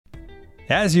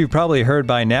As you've probably heard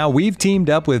by now, we've teamed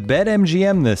up with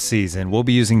BetMGM this season. We'll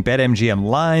be using BetMGM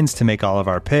lines to make all of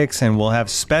our picks, and we'll have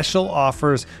special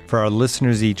offers for our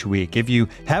listeners each week. If you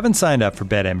haven't signed up for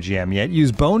BetMGM yet,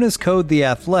 use bonus code The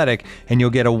Athletic, and you'll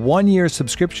get a 1-year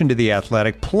subscription to The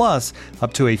Athletic, plus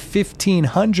up to a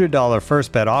 $1,500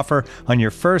 first bet offer on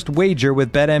your first wager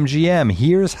with BetMGM.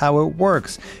 Here's how it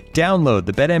works. Download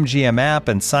the BetMGM app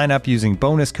and sign up using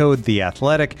bonus code The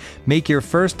Athletic. Make your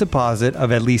first deposit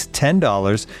of at least $10.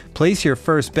 Place your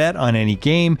first bet on any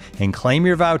game and claim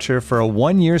your voucher for a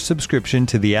 1-year subscription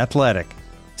to The Athletic.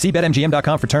 See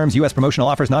BetMGM.com for terms. U.S. promotional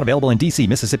offers not available in D.C.,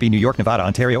 Mississippi, New York, Nevada,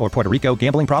 Ontario, or Puerto Rico.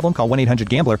 Gambling problem? Call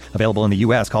 1-800-GAMBLER. Available in the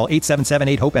U.S. Call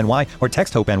 877-8-HOPE-NY or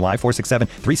text HOPE-NY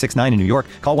 467-369 in New York.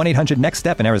 Call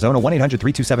 1-800-NEXT-STEP in Arizona.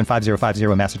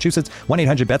 1-800-327-5050 in Massachusetts.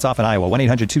 1-800-BETS-OFF in Iowa.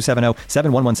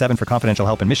 1-800-270-7117 for confidential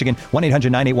help in Michigan.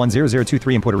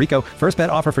 1-800-981-0023 in Puerto Rico. First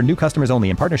bet offer for new customers only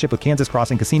in partnership with Kansas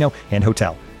Crossing Casino and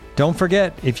Hotel. Don't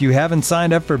forget, if you haven't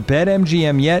signed up for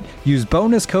BetMGM yet, use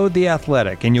bonus code The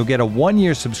Athletic, and you'll get a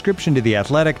 1-year subscription to The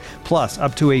Athletic, plus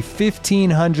up to a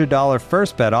 $1,500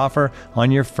 first bet offer on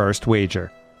your first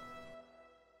wager.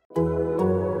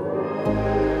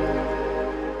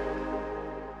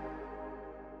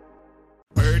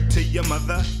 To your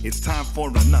mother, it's time for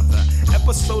another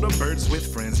episode of Birds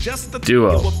with Friends. Just the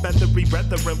duo of feathery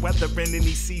brethren, weathering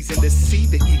any season to see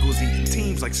the Eagles eating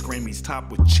teams like Scrammy's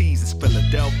top with cheese. It's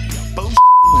Philadelphia. Bo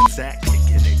and Zach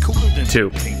kicking it cooler than two.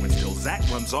 Penguins. Still Zach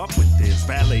runs off with his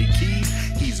valet keys.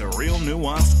 He's a real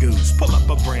nuanced goose. Pull up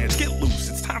a branch, get loose.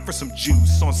 It's time for some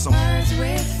juice on some Birds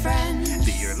with Friends.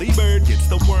 The early bird gets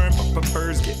the worm, but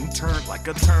prefers getting turned like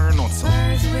a turn on some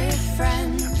Birds with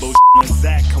Friends. Bo and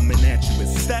Zach coming at you with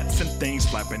stats and things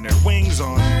flapping their wings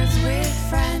on Birds with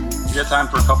Friends. We got time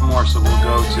for a couple more, so we'll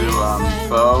go to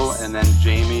Bo and then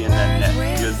Jamie and then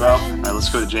Nick. You good, Bo? All right, let's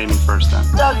go to Jamie first then.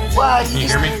 Doug, why? Can you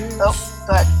hear me? Oh,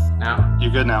 go ahead. No?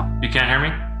 You're good now. You can't hear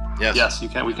me? Yes, you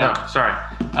can. We can. Oh, sorry.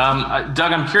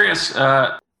 Doug, I'm curious.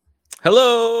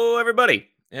 Hello, everybody,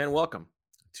 and welcome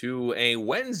to a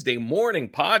Wednesday morning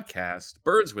podcast,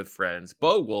 Birds with Friends.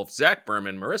 Bo Wolf, Zach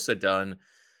Berman, Marissa Dunn.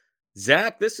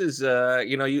 Zach, this is,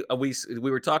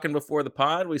 we were talking before the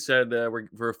pod. We said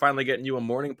we're finally getting you a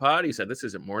morning pod. He said, this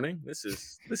isn't morning. This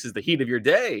is the heat of your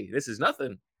day. This is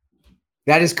nothing.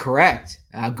 That is correct.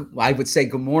 I would say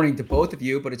good morning to both of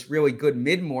you, but it's really good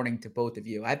mid-morning to both of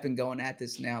you. I've been going at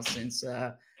this now since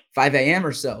 5 a.m.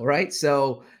 or so, right?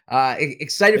 So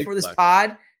excited Big for this flex.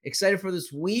 pod, excited for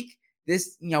this week.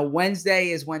 This, Wednesday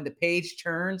is when the page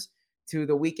turns to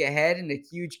the week ahead in a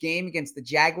huge game against the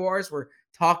Jaguars. We're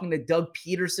talking to Doug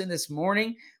Peterson this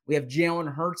morning. We have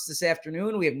Jalen Hurts this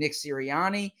afternoon. We have Nick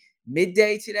Sirianni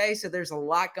midday today. So there's a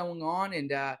lot going on,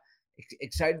 and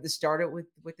excited to start it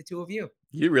with the two of you.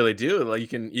 You really do.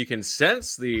 Like you can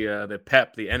sense the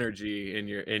pep, the energy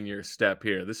in your step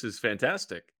here. This is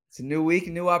fantastic. It's a new week,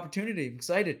 a new opportunity. I'm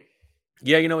excited.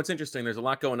 Yeah, it's interesting. There's a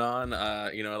lot going on.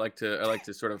 I like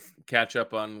to sort of catch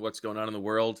up on what's going on in the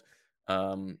world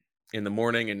in the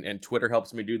morning, and Twitter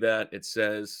helps me do that. It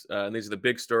says, and these are the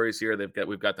big stories here.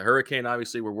 We've got the hurricane.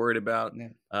 Obviously, we're worried about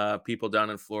people down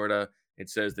in Florida. It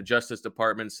says the Justice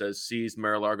Department says seized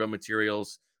Mar-a-Lago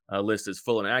materials list is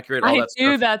full and accurate. All I that knew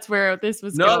stuff. that's where this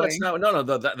was No, going. that's not. No.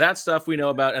 That stuff we know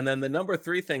about. And then the number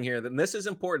 3 thing here. Then this is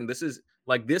important. This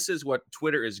is what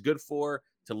Twitter is good for,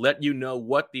 to let you know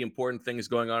what the important things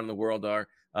going on in the world are.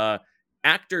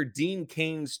 Actor Dean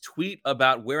Cain's tweet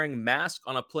about wearing mask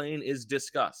on a plane is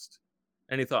discussed.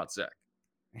 Any thoughts, Zach?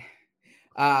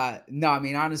 No, I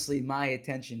mean, honestly, my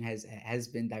attention has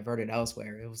been diverted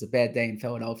elsewhere. It was a bad day in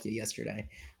Philadelphia yesterday.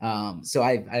 So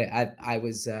I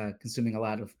was consuming a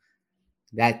lot of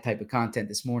that type of content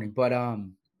this morning. But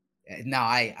no,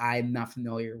 I'm not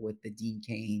familiar with the Dean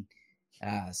Cain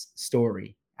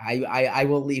story. I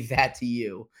will leave that to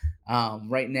you.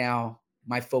 Right now,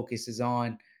 my focus is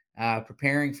on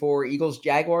preparing for Eagles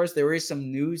Jaguars. There is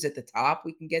some news at the top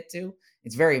we can get to.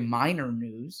 It's very minor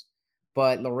news,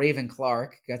 but LaRaven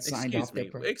Clark got signed off.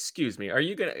 Excuse me. Are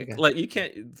you gonna you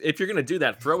can't, if you're gonna do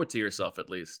that, throw it to yourself at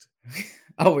least.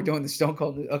 Oh, we're doing the Stone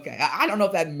Cold News. Okay, I don't know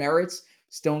if that merits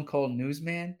Stone Cold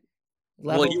Newsman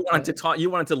level. Well, you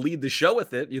wanted to lead the show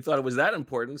with it. You thought it was that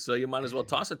important, so you might as well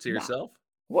toss it to yourself.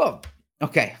 Whoa.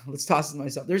 Okay, let's toss it to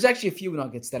myself. There's actually a few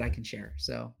nuggets that I can share,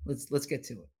 so let's get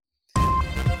to it.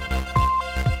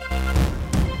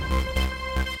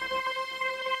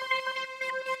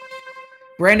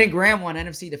 Brandon Graham won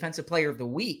NFC Defensive Player of the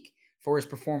Week for his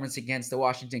performance against the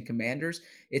Washington Commanders.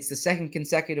 It's the second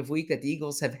consecutive week that the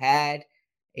Eagles have had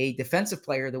a Defensive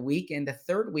Player of the Week, and the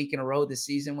third week in a row this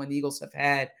season when the Eagles have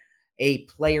had a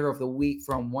player of the week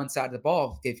from one side of the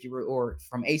ball, or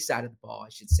from a side of the ball, I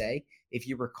should say. If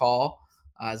you recall,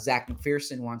 Zach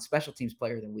McPherson won Special Teams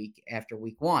Player of the Week after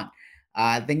week 1.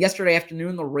 Then yesterday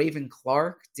afternoon, LaRaven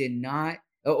Clark did not,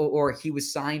 or he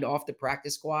was signed off the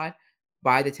practice squad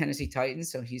by the Tennessee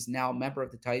Titans. So he's now a member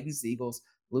of the Titans. The Eagles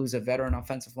lose a veteran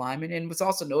offensive lineman. And what's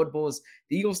also notable is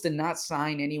the Eagles did not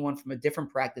sign anyone from a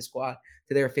different practice squad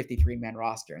to their 53-man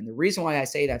roster. And the reason why I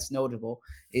say that's notable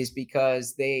is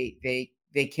because they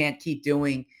can't keep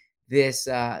doing this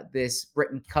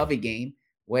Britton Covey game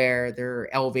where they're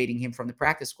elevating him from the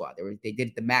practice squad. They did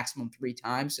it the maximum 3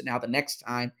 times. So now the next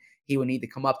time he would need to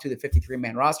come up to the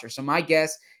 53-man roster. So my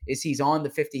guess is he's on the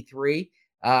 53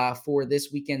 for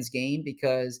this weekend's game,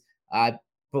 because I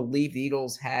believe the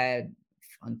Eagles had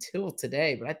until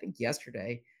today, but I think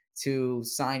yesterday, to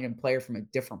sign a player from a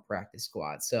different practice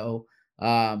squad. So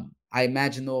I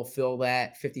imagine they'll fill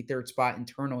that 53rd spot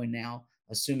internally now,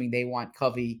 assuming they want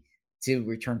Covey to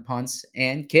return punts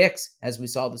and kicks, as we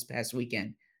saw this past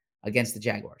weekend against the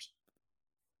Jaguars.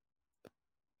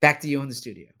 Back to you in the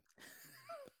studio.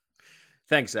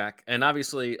 Thanks, Zach. And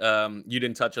obviously, you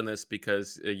didn't touch on this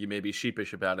because you may be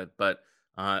sheepish about it, but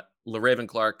LaRaven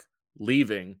Clark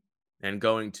leaving and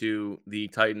going to the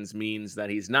Titans means that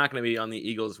he's not going to be on the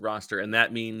Eagles roster, and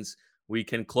that means we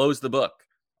can close the book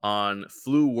on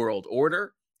Flu World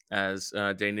Order, as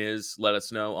Deniz let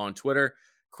us know on Twitter,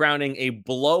 crowning a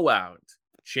blowout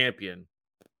champion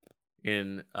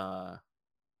in the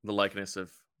likeness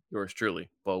of yours truly,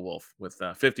 Bo Wolf, with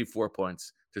 54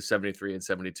 points to 73 and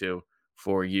 72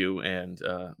 for you and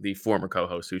the former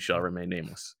co-host who shall remain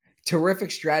nameless.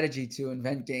 Terrific strategy to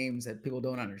invent games that people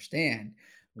don't understand,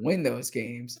 win those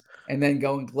games, and then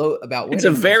go and gloat about winning.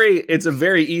 It's a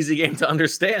very easy game to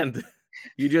understand.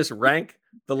 You just rank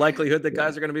the likelihood that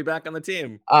guys are going to be back on the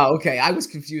team. Oh, okay. I was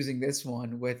confusing this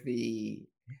one with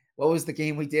what was the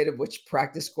game we did of which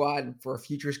practice squad for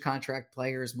futures contract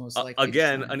players most likely.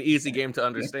 Again, an easy game to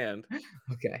understand.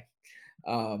 Okay.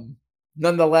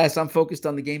 Nonetheless, I'm focused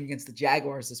on the game against the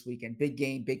Jaguars this weekend. Big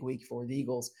game, big week for the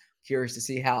Eagles. Curious to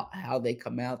see how they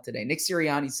come out today. Nick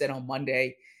Sirianni said on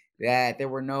Monday that there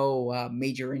were no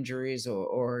major injuries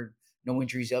or no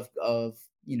injuries of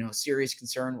serious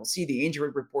concern. We'll see the injury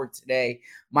report today.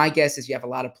 My guess is you have a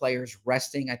lot of players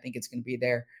resting. I think it's going to be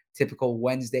their typical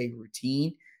Wednesday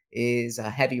routine is a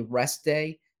heavy rest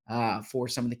day for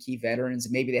some of the key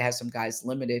veterans. Maybe they have some guys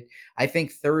limited. I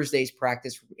think Thursday's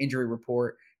practice injury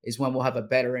report is when we'll have a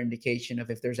better indication of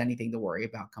if there's anything to worry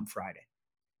about come Friday.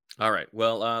 All right.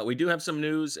 Well, we do have some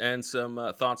news and some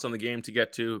thoughts on the game to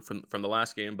get to from the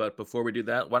last game. But before we do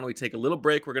that, why don't we take a little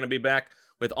break? We're going to be back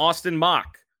with Austin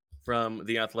Mock from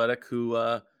The Athletic,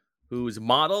 whose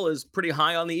model is pretty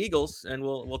high on the Eagles, and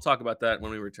we'll talk about that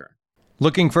when we return.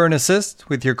 Looking for an assist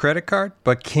with your credit card,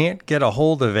 but can't get a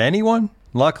hold of anyone?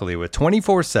 Luckily, with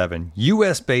 24/7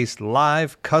 U.S.-based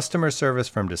live customer service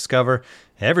from Discover,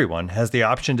 everyone has the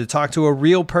option to talk to a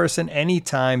real person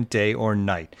anytime, day or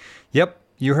night. Yep,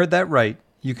 you heard that right.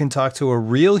 You can talk to a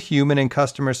real human in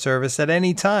customer service at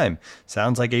any time.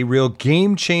 Sounds like a real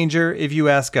game changer if you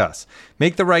ask us.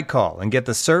 Make the right call and get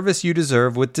the service you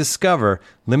deserve with Discover.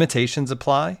 Limitations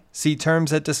apply. See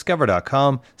terms at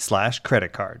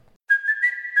discover.com/creditcard.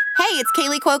 Hey, it's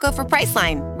Kaylee Cuoco for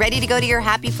Priceline. Ready to go to your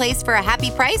happy place for a happy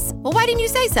price? Well, why didn't you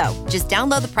say so? Just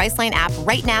download the Priceline app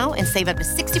right now and save up to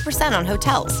 60% on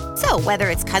hotels. So whether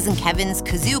it's Cousin Kevin's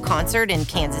Kazoo Concert in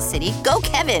Kansas City, go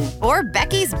Kevin, or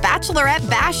Becky's Bachelorette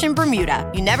Bash in Bermuda,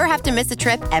 you never have to miss a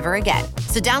trip ever again.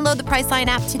 So download the Priceline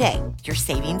app today. Your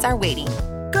savings are waiting.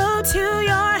 Go to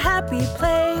your happy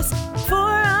place for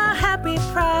a happy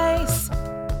price.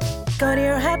 Go to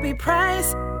your happy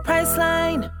price,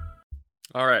 Priceline.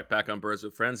 All right, back on Birds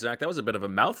with Friends. Zach, that was a bit of a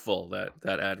mouthful, that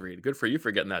ad read. Good for you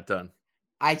for getting that done.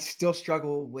 I still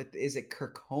struggle with, is it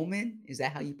Kirk Coleman? Is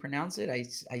that how you pronounce it? I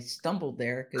stumbled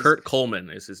there. Kurt Coleman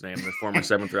is his name, the former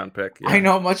 7th-round pick. Yeah. I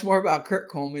know much more about Kurt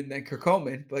Coleman than Kirk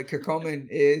Coleman, but Kirk Coleman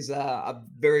is a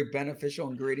very beneficial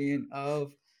ingredient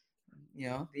of,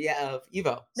 of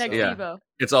Evo. Next Evo.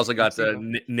 It's also got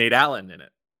Nate Allen in it.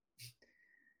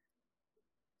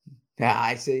 Yeah,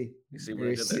 I see. You see what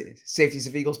I did there? Safeties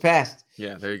of Eagles past.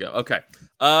 Yeah, there you go. Okay.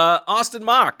 Austin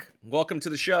Mock, welcome to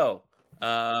the show.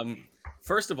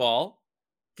 First of all,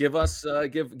 give us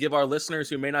give our listeners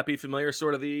who may not be familiar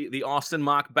sort of the Austin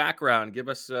Mock background. Give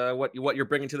us what you're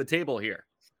bringing to the table here.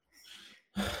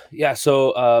 Yeah,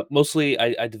 so mostly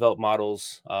I develop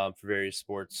models for various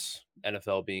sports,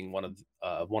 NFL being one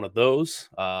of those,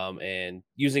 and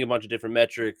using a bunch of different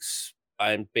metrics.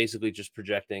 I'm basically just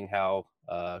projecting how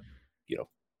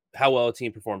well a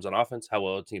team performs on offense, how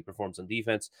well a team performs on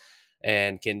defense,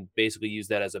 and can basically use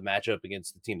that as a matchup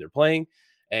against the team they're playing,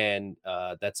 and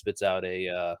that spits out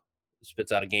a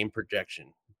game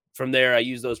projection. From there, I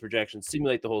use those projections,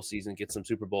 simulate the whole season, get some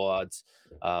Super Bowl odds,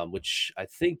 which I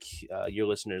think your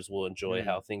listeners will enjoy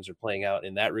how things are playing out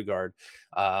in that regard.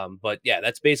 But yeah,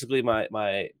 that's basically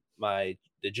the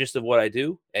gist of what I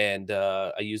do, and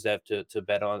I use that to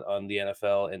bet on the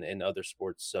NFL and other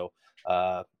sports. So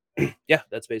yeah,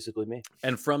 that's basically me.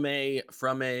 And from a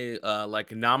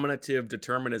like nominative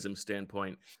determinism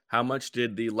standpoint, how much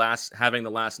did having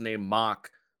the last name Mock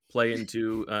play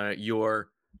into your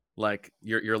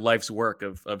life's work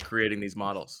of creating these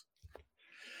models?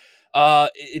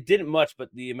 It didn't much, but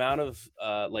the amount of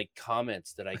like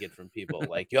comments that I get from people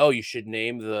like, "Yo, you should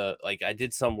name I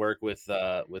did some work with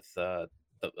the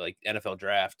like NFL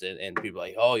draft and people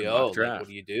like, "Oh, yo, like, what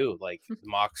do you do? Like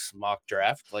mock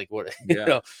draft? Like what?" You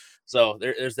know? So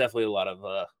there's definitely a lot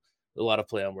of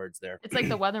play on words there. It's like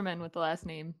the weatherman with the last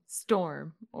name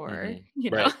Storm, or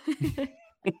you know. Right.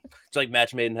 It's like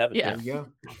match made in heaven. Yeah. There you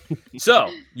go.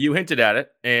 So you hinted at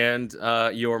it, and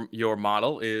your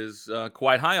model is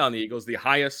quite high on the Eagles, the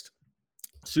highest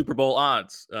Super Bowl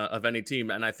odds of any team.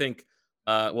 And I think,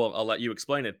 well, I'll let you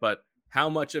explain it, but how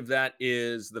much of that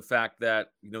is the fact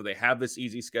that, you know, they have this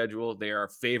easy schedule, they are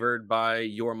favored by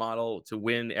your model to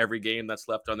win every game that's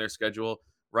left on their schedule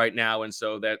right now, and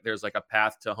so that there's like a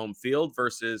path to home field,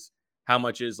 versus how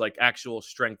much is like actual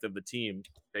strength of the team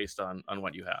based on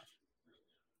what you have?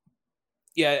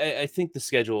 Yeah, I think the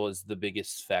schedule is the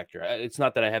biggest factor. It's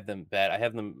not that I have them bad. I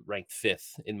have them ranked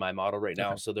 5th in my model right now.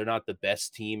 Okay. So they're not the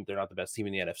best team. They're not the best team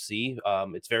in the NFC.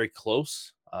 It's very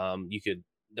close.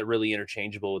 They're really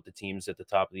interchangeable with the teams at the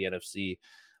top of the NFC.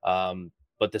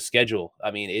 But the schedule,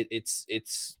 I mean,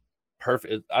 it's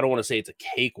perfect. I don't want to say it's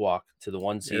a cakewalk to the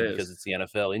 1 seed because it's the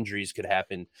NFL. Injuries could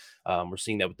happen. We're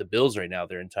seeing that with the Bills right now.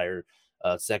 Their entire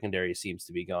secondary seems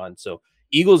to be gone. So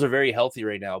Eagles are very healthy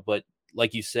right now, but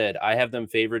like you said, I have them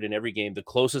favored in every game. The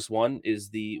closest one is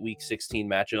the Week 16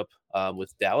 matchup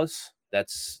with Dallas.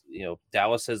 That's, you know,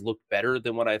 Dallas has looked better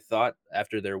than what I thought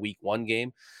after their Week 1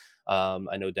 game.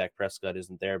 I know Dak Prescott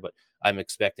isn't there, but I'm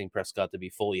expecting Prescott to be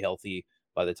fully healthy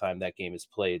by the time that game is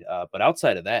played. But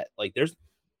outside of that, like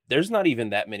there's not even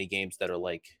that many games that are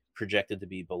like projected to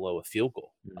be below a field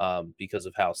goal because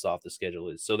of how soft the schedule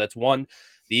is. So that's one.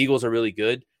 The Eagles are really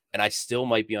good, and I still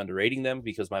might be underrating them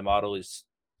because my model is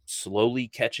slowly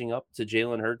catching up to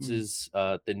Jalen Hurts is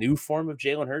the new form of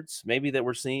Jalen Hurts maybe that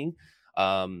we're seeing.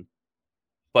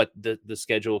 But the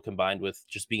schedule combined with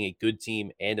just being a good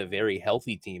team and a very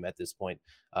healthy team at this point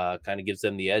kind of gives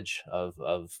them the edge of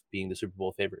being the Super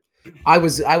Bowl favorite. I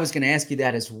was going to ask you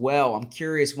that as well. I'm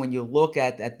curious, when you look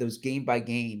at those game by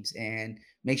games, and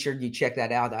make sure you check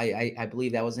that out. I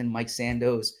believe that was in Mike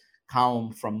Sando's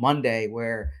column from Monday,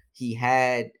 where he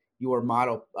had your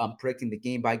model predicting the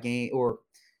game by game, or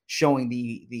showing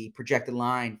the projected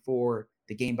line for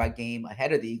the game by game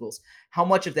ahead of the Eagles. How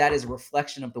much of that is a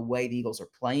reflection of the way the Eagles are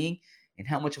playing, and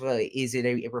how much of is it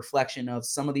a reflection of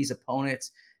some of these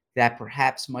opponents that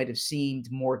perhaps might have seemed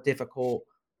more difficult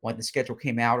when the schedule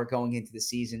came out or going into the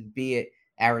season, be it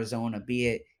Arizona, be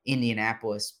it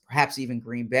Indianapolis, perhaps even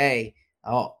Green Bay,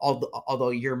 although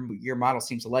your model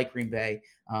seems to like Green Bay.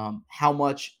 How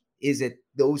much is it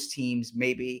those teams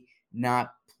maybe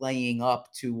not playing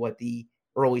up to what the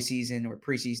early season or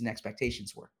preseason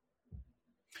expectations were?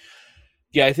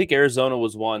 Yeah, I think Arizona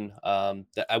was one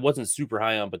that I wasn't super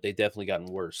high on, but they definitely gotten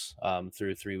worse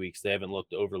through 3 weeks. They haven't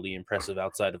looked overly impressive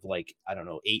outside of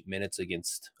 8 minutes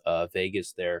against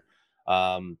Vegas there.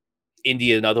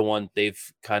 Indy, another one, they've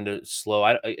kind of slow.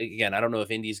 I don't know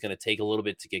if Indy's going to take a little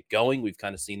bit to get going. We've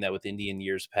kind of seen that with Indy in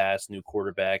years past, new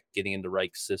quarterback, getting into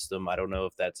Reich's system. I don't know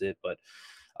if that's it, but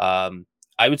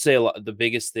I would say the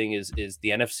biggest thing is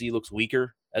the NFC looks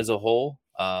weaker as a whole.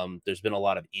 There's been a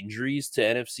lot of injuries to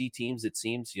NFC teams, it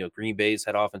seems. You know, Green Bay's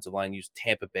had offensive line use.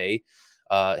 Tampa Bay,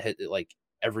 like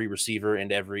every receiver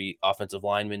and every offensive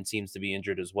lineman seems to be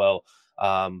injured as well.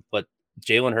 But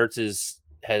Jalen Hurts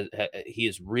he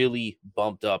is really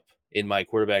bumped up in my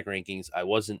quarterback rankings. I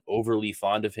wasn't overly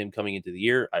fond of him coming into the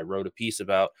year. I wrote a piece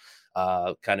about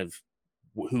kind of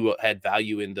who had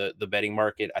value in the betting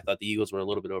market. I thought the Eagles were a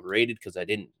little bit overrated because I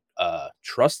didn't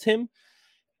trust him.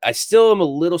 I still am a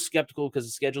little skeptical because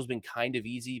the schedule's been kind of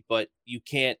easy, but you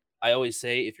can't. I always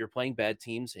say if you're playing bad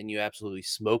teams and you absolutely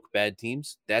smoke bad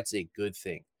teams, that's a good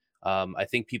thing. I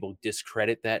think people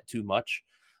discredit that too much.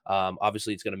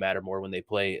 Obviously, it's going to matter more when they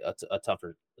play a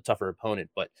tougher opponent,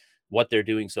 but what they're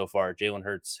doing so far, Jalen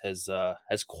Hurts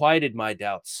has quieted my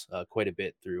doubts quite a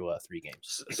bit through 3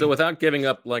 games. So without giving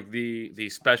up like the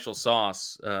special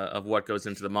sauce of what goes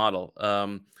into the model,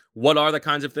 what are the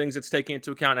kinds of things it's taking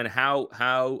into account, and how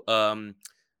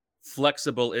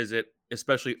flexible is it,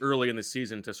 especially early in the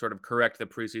season, to sort of correct the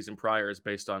preseason priors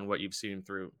based on what you've seen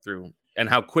through, and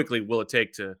how quickly will it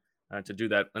take to do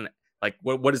that? And like,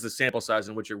 what is the sample size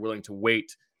in which you're willing to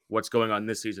weight what's going on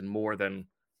this season more than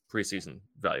preseason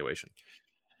valuation?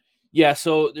 Yeah,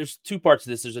 so there's 2 parts to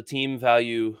this. There's a team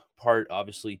value part,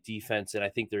 obviously defense, and I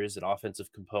think there is an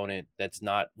offensive component that's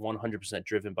not 100%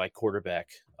 driven by quarterback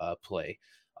play.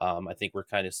 I think we're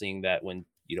kind of seeing that when,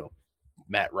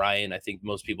 Matt Ryan, I think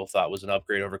most people thought was an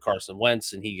upgrade over Carson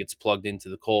Wentz, and he gets plugged into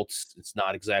the Colts. It's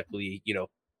not exactly,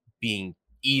 being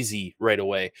easy right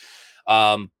away.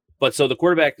 But so the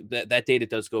quarterback, that data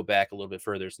does go back a little bit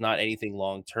further. It's not anything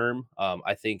long term.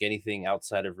 I think anything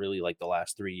outside of really like the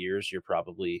last 3 years, you're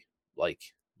probably like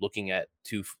looking at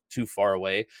too far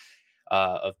away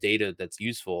of data that's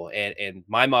useful. And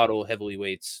my model heavily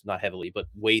weights, not heavily, but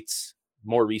weights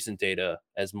more recent data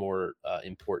as more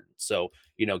important. So,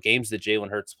 games that Jalen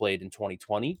Hurts played in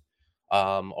 2020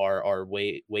 are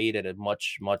weighed at a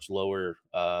much lower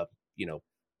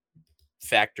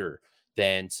factor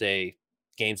than, say,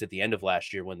 games at the end of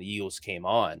last year when the Eagles came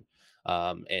on.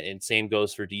 And same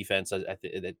goes for defense. I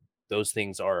think that those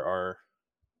things are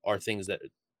things that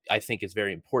I think is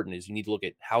very important. Is you need to look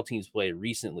at how teams played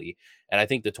recently. And I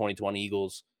think the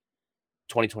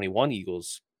 2021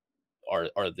 Eagles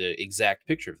are the exact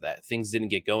picture of that. Things didn't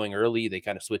get going early. They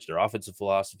kind of switched their offensive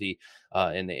philosophy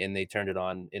and they turned it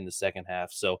on in the second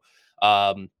half. So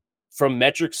from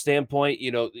metric standpoint,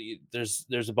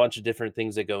 there's a bunch of different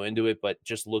things that go into it, but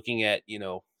just looking at,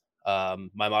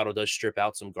 my model does strip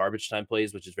out some garbage time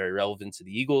plays, which is very relevant to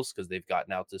the Eagles because they've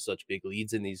gotten out to such big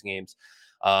leads in these games.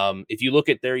 If you look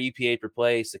at their EPA per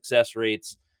play, success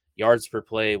rates, yards per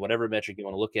play, whatever metric you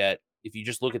want to look at, if you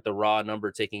just look at the raw number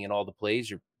taking in all the plays,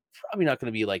 you're probably not going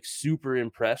to be like super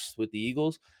impressed with the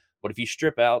Eagles. But if you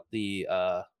strip out the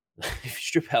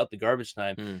garbage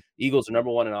time, Eagles are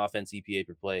number 1 in offense EPA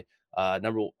per play. I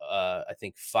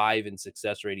think 5 in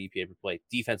success rate EPA per play.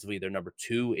 Defensively, they're number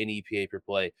 2 in EPA per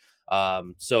play.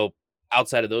 So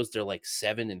outside of those, they're like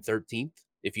 7 and 13th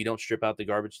if you don't strip out the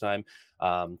garbage time.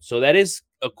 So that is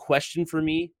a question for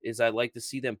me. Is I'd like to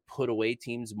see them put away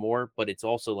teams more, but it's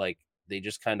also like they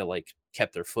just kind of like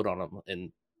kept their foot on them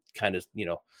and kind of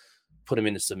put them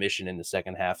into submission in the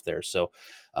second half there. So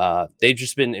they've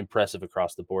just been impressive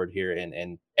across the board here.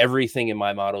 And everything in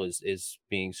my model is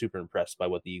being super impressed by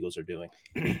what the Eagles are doing.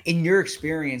 In your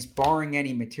experience, barring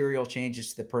any material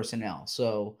changes to the personnel,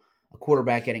 so a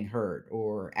quarterback getting hurt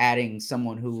or adding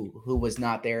someone who was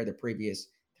not there the previous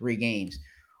 3 games.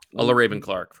 Raven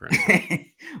Clark, for instance.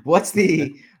 What's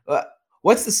the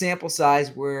sample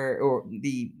size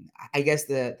the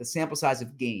sample size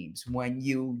of games when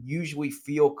you usually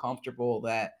feel comfortable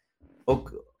that,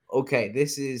 okay,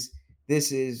 this is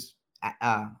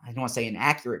I don't want to say an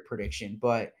accurate prediction,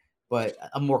 but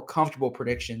a more comfortable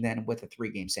prediction than with a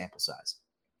 3-game sample size?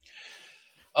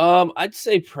 I'd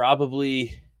say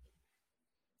probably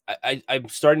I'm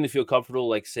starting to feel comfortable,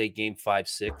 like say game 5,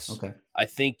 6. Okay. I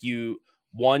think you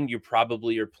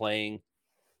probably are playing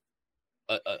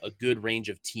a good range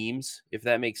of teams, if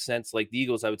that makes sense. Like the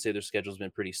Eagles, I would say their schedule's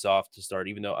been pretty soft to start,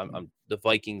 even though the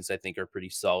Vikings, I think, are pretty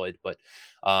solid, but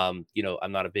I'm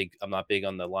not big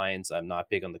on the Lions. I'm not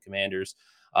big on the Commanders.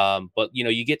 But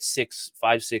you get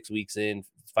 5, 6 weeks in,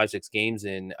 5, 6 games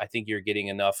in, I think you're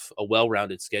getting a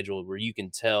well-rounded schedule where you can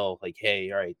tell like,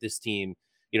 hey, all right, this team,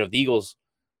 the Eagles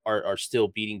are still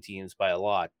beating teams by a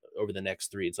lot over the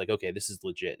next 3. It's like, okay, this is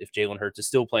legit. If Jalen Hurts is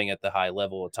still playing at the high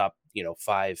level, a top,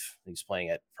 5, he's playing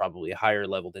at probably a higher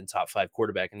level than top 5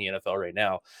 quarterback in the NFL right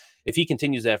now. If he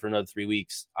continues that for another 3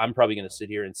 weeks, I'm probably going to sit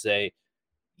here and say,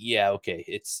 yeah, okay,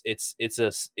 it's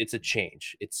a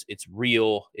change. It's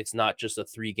real. It's not just a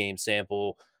 3-game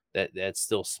sample that's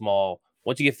still small.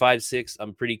 Once you get 5, 6,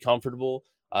 I'm pretty comfortable.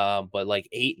 But like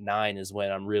 8, 9 is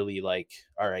when I'm really like,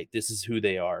 all right, this is who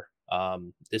they are.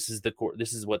 This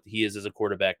is what he is as a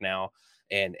quarterback now.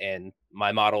 And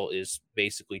my model is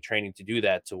basically training to do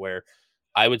that, to where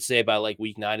I would say by like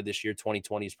week 9 of this year,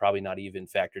 2020 is probably not even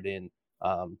factored in,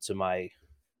 to my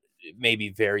maybe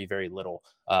very, very little,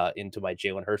 into my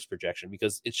Jalen Hurts projection,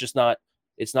 because it's not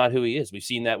who he is. We've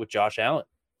seen that with Josh Allen.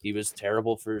 He was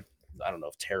terrible for, I don't know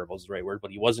if terrible is the right word,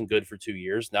 but he wasn't good for 2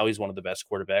 years. Now he's one of the best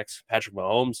quarterbacks. Patrick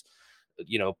Mahomes,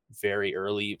 very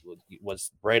early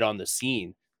was right on the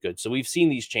scene. Good. So we've seen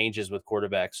these changes with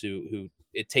quarterbacks who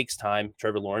it takes time.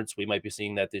 Trevor Lawrence, we might be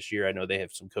seeing that this year. I know they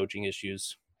have some coaching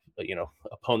issues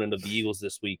opponent of the Eagles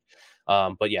this week.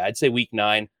 But yeah, I'd say week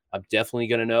 9, I'm definitely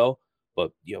going to know.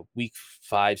 But week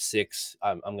 5, 6,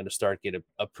 I'm going to start get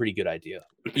a pretty good idea.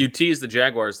 You teased the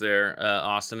Jaguars there,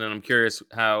 Austin, and I'm curious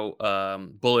how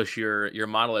bullish your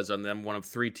model is on them. One of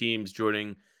 3 teams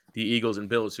joining the Eagles and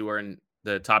Bills, who are in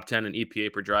the top 10 in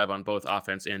EPA per drive on both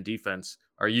offense and defense.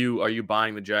 Are you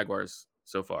buying the Jaguars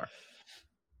so far?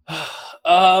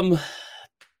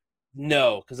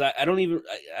 No, because I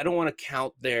don't want to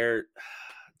count their.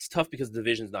 It's tough because the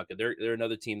division's not good. They're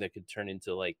another team that could turn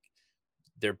into like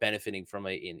they're benefiting from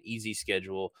an easy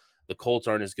schedule. The Colts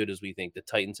aren't as good as we think. The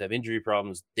Titans have injury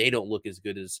problems. They don't look as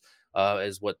good as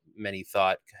what many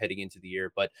thought heading into the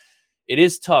year. But it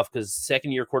is tough because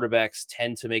second-year quarterbacks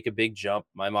tend to make a big jump.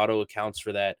 My motto accounts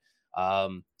for that.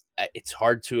 It's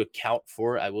hard to account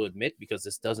for, I will admit, because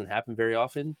this doesn't happen very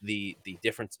often. The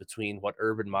difference between what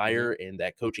Urban Meyer and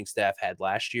that coaching staff had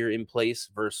last year in place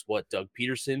versus what Doug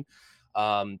Peterson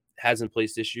has in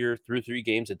place this year through 3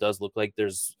 games, it does look like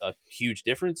there's a huge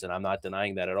difference, and I'm not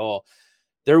denying that at all.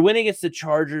 Their win against the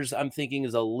Chargers, I'm thinking,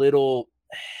 is a little.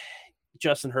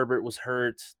 Justin Herbert was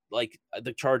hurt. Like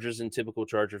the Chargers in typical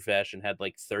Charger fashion had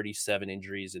like 37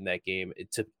 injuries in that game.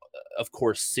 It took, of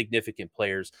course, significant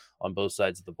players on both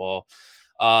sides of the ball.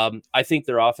 I think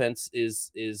their offense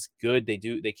is good.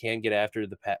 They can get after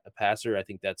the passer. I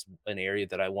think that's an area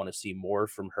that I want to see more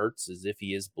from Hurts, is if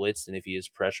he is blitzed and if he is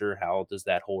pressure, how does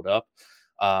that hold up?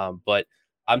 But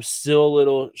I'm still a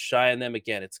little shy on them.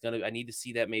 Again, I need to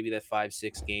see that maybe that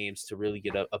 5-6 games to really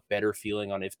get a better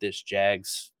feeling on if this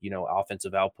Jags,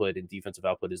 offensive output and defensive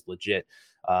output is legit.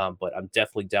 But I'm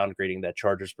definitely downgrading that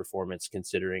Chargers performance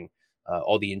considering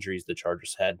all the injuries the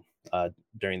Chargers had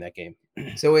during that game.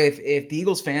 So if the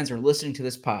Eagles fans are listening to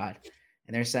this pod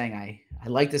and they're saying, I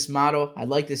like this model, I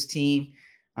like this team,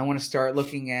 I want to start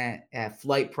looking at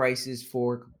flight prices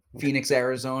for Phoenix,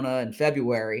 Arizona in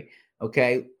February,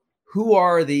 okay, who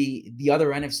are the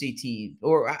other NFC team,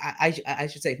 or I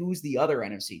should say, who's the other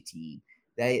NFC team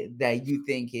that you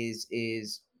think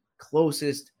is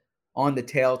closest on the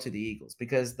tail to the Eagles?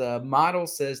 Because the model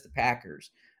says the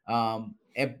Packers,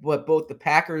 but both the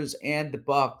Packers and the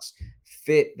Bucs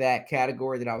fit that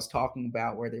category that I was talking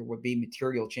about, where there would be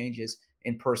material changes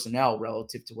in personnel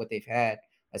relative to what they've had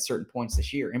at certain points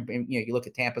this year. And you look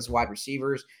at Tampa's wide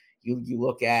receivers, you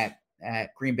look at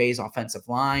Green Bay's offensive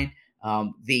line.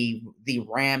 The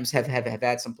Rams have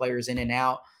had some players in and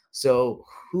out. So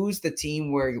who's the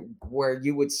team where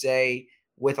you would say,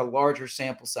 with a larger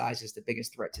sample size, is the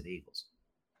biggest threat to the Eagles?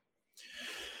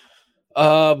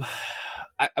 I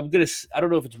don't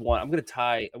know if it's one. I'm going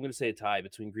to say a tie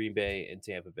between Green Bay and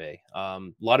Tampa Bay. A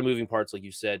lot of moving parts, like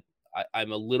you said.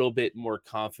 I'm a little bit more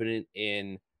confident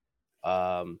in.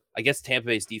 I guess Tampa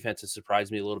Bay's defense has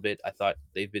surprised me a little bit. I thought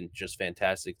they've been just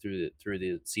fantastic through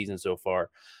the season so far.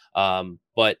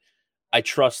 But I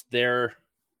trust I'm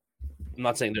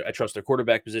not saying I trust their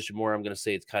quarterback position more. I'm going to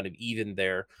say it's kind of even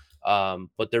there.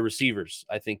 But their receivers,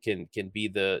 I think, can be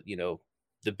the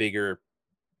bigger,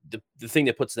 the thing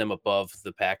that puts them above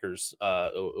the Packers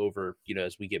over,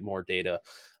 as we get more data.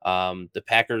 The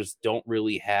Packers don't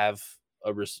really have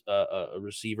a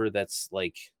receiver that's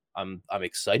like, I'm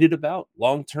excited about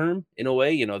long term in a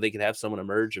way. They could have someone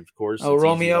emerge, of course. Oh,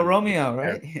 Romeo,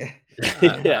 right?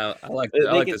 Yeah, I like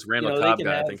this Randall Cobb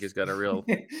guy. I think he's got a real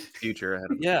future ahead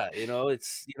of him. Yeah,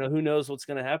 it's who knows what's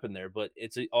going to happen there, but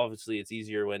it's obviously it's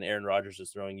easier when Aaron Rodgers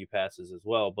is throwing you passes as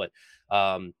well. But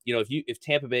if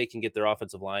Tampa Bay can get their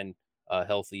offensive line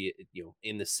healthy,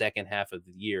 in the second half of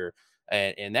the year.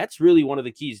 And that's really one of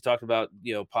the keys. You talked about,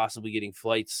 possibly getting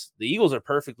flights. The Eagles are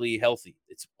perfectly healthy.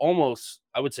 It's almost,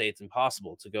 I would say it's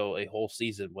impossible to go a whole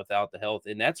season without the health.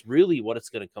 And that's really what it's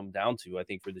going to come down to, I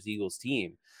think, for this Eagles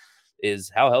team,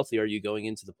 is how healthy are you going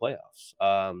into the playoffs?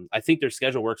 I think their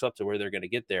schedule works up to where they're going to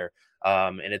get there.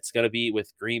 And it's going to be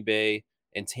with Green Bay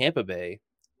and Tampa Bay.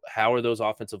 How are those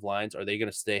offensive lines? Are they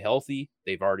going to stay healthy?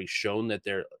 They've already shown that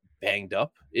they're banged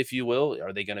up, if you will.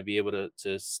 Are they going to be able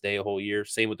to stay a whole year?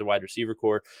 Same with the wide receiver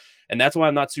core. And that's why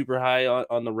I'm not super high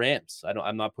on the Rams.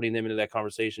 I'm not putting them into that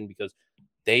conversation because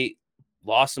they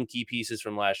lost some key pieces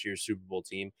from last year's Super Bowl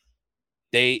team.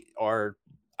 They are,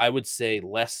 I would say,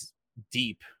 less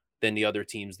deep than the other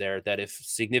teams there, that if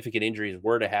significant injuries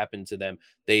were to happen to them,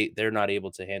 they're not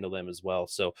able to handle them as well.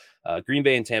 So Green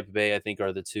Bay and Tampa Bay, I think,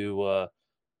 are the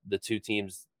two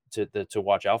teams to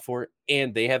watch out for,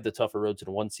 and they have the tougher road to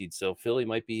the 1 seed. So Philly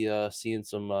might be seeing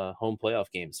some home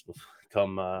playoff games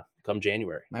come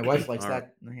January. My wife likes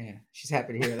that. Yeah, she's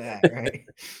happy to hear that. Right.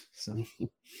 So,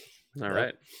 all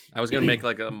right. I was gonna make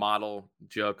like a model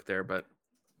joke there, but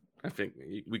I think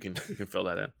we can fill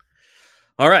that in.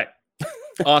 All right.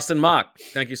 Austin Mock,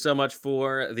 thank you so much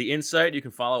for the insight. You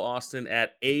can follow Austin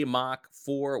at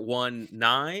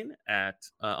amock419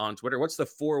 on Twitter. What's the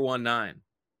 419?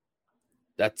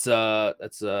 That's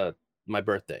my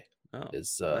birthday. Oh,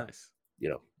 nice.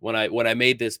 When I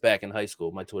made this back in high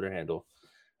school, my Twitter handle,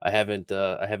 I haven't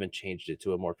changed it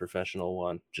to a more professional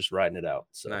one. Just writing it out.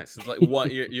 So nice. It's like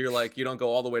one. You're like, you don't go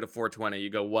all the way to 420. You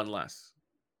go one less.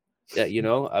 Yeah,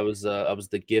 I was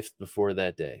the gift before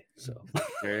that day. So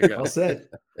there you go. Well said.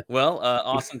 Well,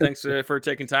 Austin, thanks for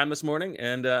taking time this morning,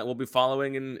 and we'll be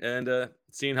following and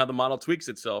seeing how the model tweaks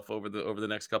itself over the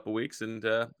next couple weeks. And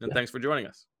thanks for joining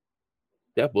us.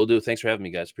 Yeah, we'll do. Thanks for having me,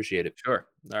 guys. Appreciate it. Sure.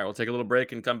 All right, we'll take a little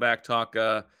break and come back, talk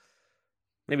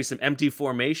maybe some empty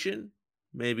formation,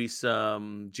 maybe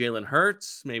some Jalen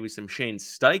Hurts, maybe some Shane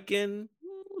Steichen.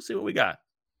 We'll see what we got.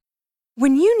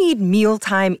 When you need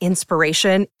mealtime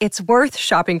inspiration, it's worth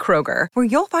shopping Kroger, where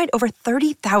you'll find over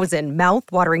 30,000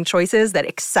 mouth-watering choices that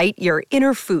excite your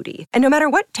inner foodie. And no matter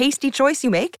what tasty choice you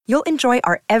make, you'll enjoy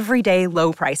our everyday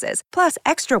low prices, plus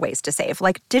extra ways to save,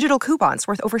 like digital coupons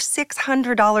worth over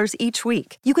 $600 each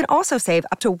week. You can also save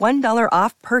up to $1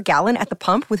 off per gallon at the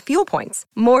pump with fuel points.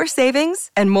 More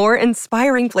savings and more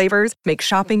inspiring flavors make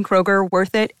shopping Kroger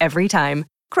worth it every time.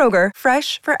 Kroger,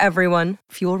 fresh for everyone.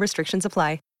 Fuel restrictions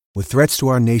apply. With threats to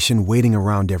our nation waiting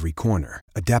around every corner,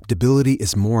 adaptability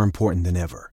is more important than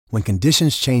ever. When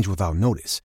conditions change without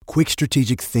notice, quick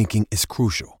strategic thinking is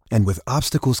crucial. And with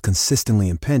obstacles consistently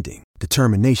impending,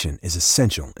 determination is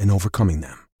essential in overcoming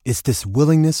them. It's this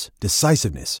willingness,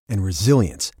 decisiveness, and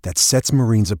resilience that sets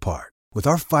Marines apart. With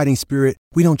our fighting spirit,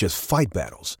 we don't just fight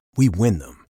battles, we win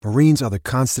them. Marines are the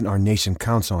constant our nation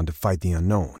counts on to fight the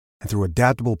unknown. And through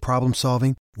adaptable problem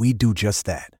solving, we do just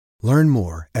that. Learn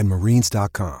more at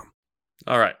marines.com.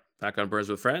 All right. Back on Birds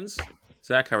with Friends.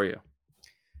 Zach, how are you?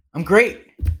 I'm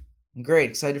great.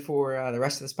 Excited for the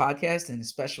rest of this podcast and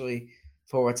especially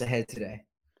for what's ahead today.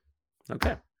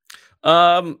 Okay.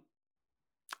 I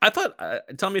thought,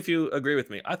 tell me if you agree with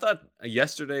me. I thought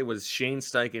yesterday was Shane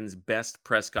Steichen's best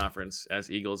press conference as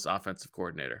Eagles offensive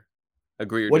coordinator.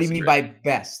 Agree or disagree? What do you mean by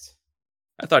best?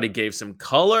 I thought he gave some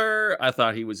color. I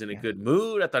thought he was in a good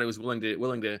mood. I thought he was willing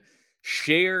to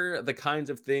share the kinds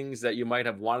of things that you might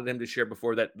have wanted him to share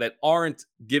before that aren't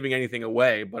giving anything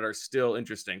away, but are still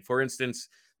interesting. For instance,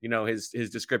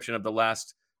 his description of the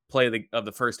last play of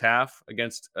the first half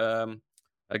against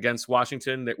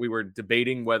Washington, that we were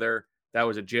debating whether that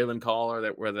was a Jalen call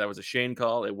or whether that was a Shane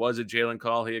call. It was a Jalen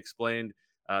call. He explained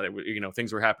that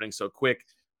things were happening so quick.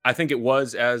 I think it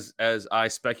was as I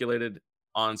speculated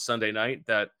on Sunday night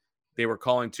that they were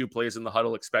calling two plays in the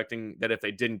huddle, expecting that if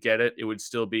they didn't get it, it would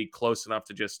still be close enough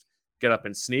to just get up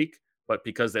and sneak. But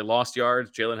because they lost yards,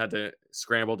 Jalen had to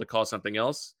scramble to call something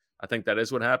else. I think that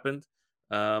is what happened.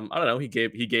 I don't know. He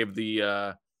gave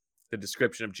the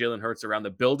description of Jalen Hurts around the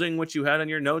building, which you had in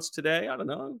your notes today. I don't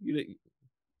know.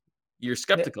 You're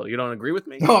skeptical. You don't agree with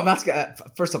me? No, I'm not.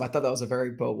 First off, I thought that was a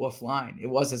very Bo Wolf line. It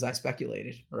was as I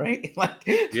speculated, right?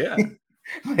 Yeah.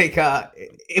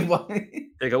 It was.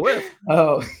 Take a whiff.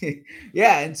 Oh,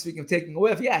 yeah. And speaking of taking a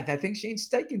whiff, yeah, I think Shane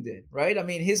Steichen did, right? I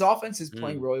mean, his offense is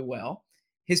playing really well.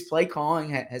 His play calling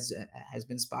has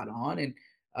been spot on. And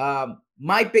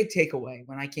my big takeaway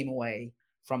when I came away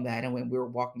from that and when we were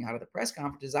walking out of the press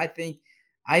conference is I think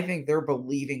they're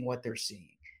believing what they're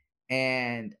seeing.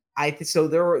 And so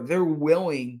they're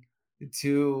willing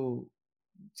to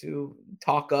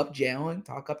talk up Jalen,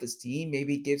 talk up his team,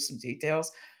 maybe give some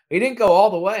details. He didn't go all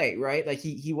the way, right? Like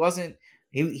he wasn't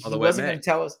going to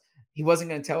tell us. He wasn't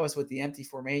going to tell us with the empty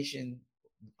formation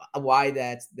why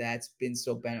that's been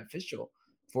so beneficial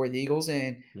for the Eagles.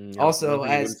 And also,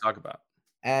 as talk about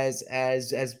as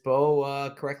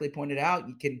Bo correctly pointed out,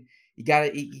 you can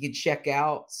check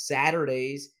out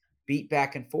Saturday's beat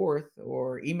back and forth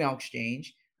or email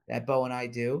exchange that Bo and I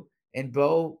do. And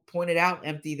Bo pointed out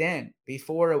empty then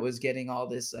before it was getting all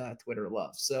this Twitter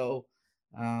love. So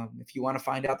if you want to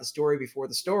find out the story before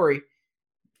the story,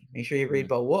 make sure you read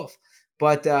Bo Wolf.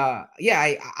 But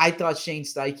I thought Shane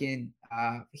Steichen,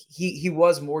 he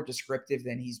was more descriptive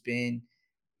than he's been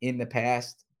in the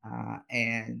past.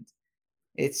 And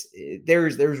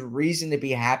there's reason to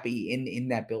be happy in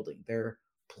that building. They're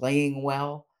playing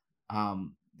well.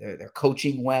 They're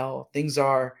coaching well. Things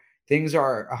are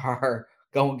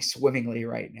going swimmingly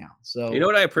right now. So you know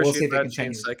what I appreciate about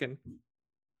Shane Steichen?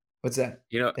 What's that?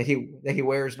 That he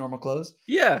wears normal clothes?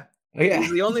 Yeah. Oh, yeah.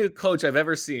 He's the only coach I've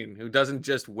ever seen who doesn't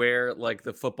just wear like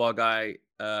the football guy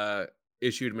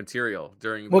issued material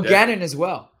during the day. Gannon as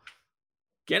well.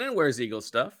 Gannon wears Eagles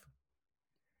stuff.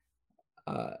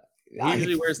 He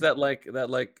usually wears that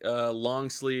long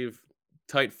sleeve,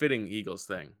 tight fitting Eagles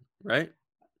thing, right?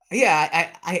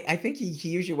 Yeah, I think he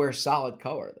usually wears solid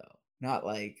color though, not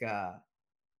like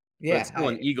But yeah. it's still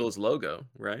an Eagles logo,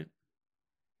 right?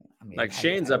 I mean, Like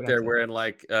Shane's I up would have there to. wearing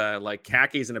like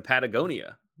khakis and a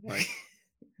Patagonia. Like,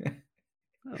 I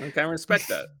kind of respect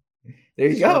that. There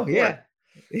you Showing go. support.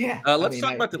 Yeah.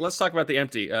 Let's talk about the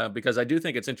empty because I do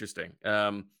think it's interesting.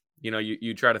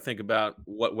 You try to think about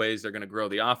what ways they're going to grow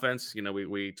the offense.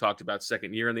 We talked about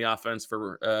second year in the offense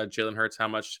for Jalen Hurts. How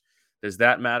much does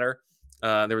that matter?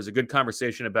 There was a good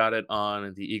conversation about it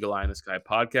on the Eagle Eye in the Sky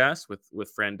podcast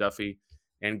with Fran Duffy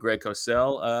and Greg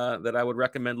Cosell that I would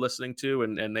recommend listening to,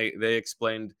 and they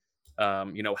explained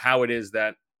how it is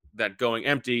that going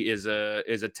empty is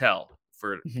a tell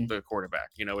for the quarterback.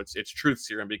 It's truth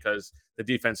serum because the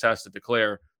defense has to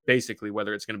declare basically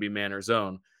whether it's going to be man or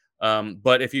zone.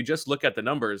 But if you just look at the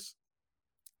numbers,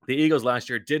 the Eagles last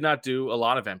year did not do a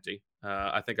lot of empty.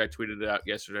 I think I tweeted it out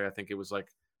yesterday. I think it was like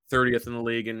 30th in the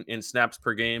league in snaps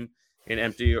per game in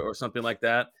empty or something like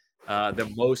that.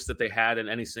 The most that they had in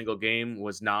any single game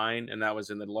was 9, and that was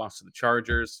in the loss to the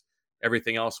Chargers.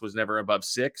 Everything else was never above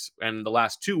 6. And the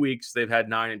last 2 weeks, they've had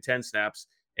 9 and 10 snaps,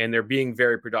 and they're being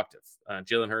very productive.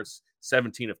 Jalen Hurts,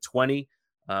 17 of 20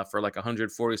 for like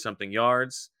 140-something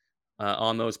yards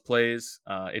on those plays.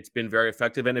 It's been very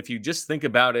effective. And if you just think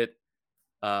about it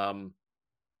on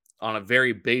a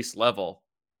very base level,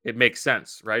 it makes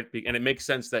sense, right? And it makes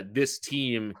sense that this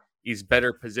team is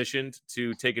better positioned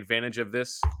to take advantage of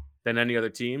this than any other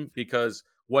team, because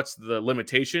what's the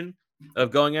limitation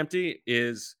of going empty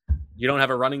is you don't have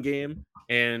a running game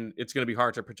and it's going to be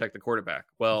hard to protect the quarterback.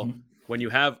 Well, when you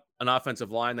have an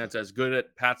offensive line that's as good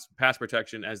at pass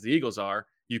protection as the Eagles are,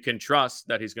 you can trust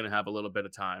that he's going to have a little bit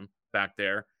of time back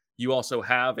there. You also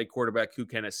have a quarterback who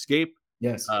can escape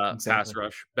pass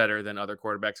rush better than other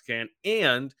quarterbacks can.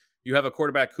 And you have a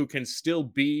quarterback who can still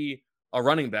be a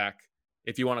running back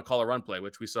if you want to call a run play,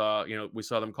 which we saw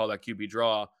them call that QB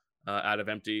draw out of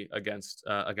empty against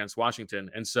Washington.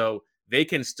 And so they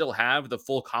can still have the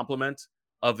full complement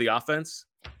of the offense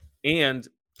and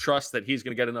trust that he's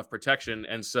going to get enough protection.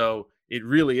 And so it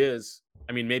really is,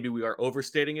 I mean, maybe we are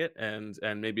overstating it and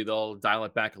maybe they'll dial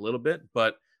it back a little bit,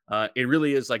 but it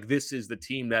really is like, this is the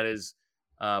team that is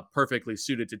perfectly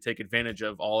suited to take advantage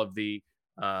of all of the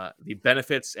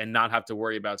benefits and not have to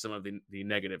worry about some of the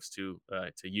negatives to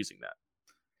using that.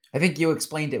 I think you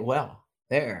explained it well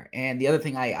there. And the other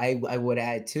thing I would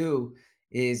add too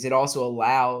is it also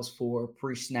allows for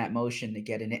pre-snap motion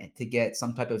to get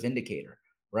some type of indicator,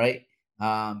 right?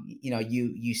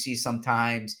 You see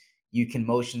sometimes you can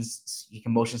motion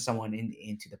someone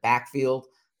into the backfield.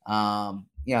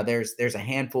 There's a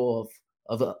handful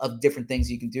of different things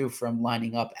you can do from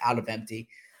lining up out of empty.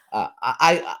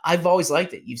 I've always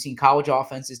liked it. You've seen college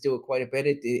offenses do it quite a bit.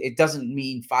 It doesn't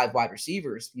mean 5 wide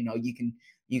receivers.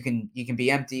 You can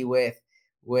be empty with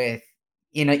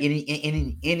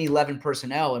in 11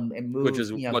 personnel and move, which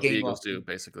is what the Eagles do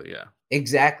basically. Yeah,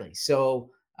 exactly. So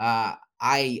I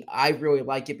really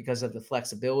like it because of the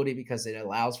flexibility, because it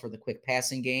allows for the quick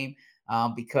passing game,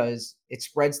 because it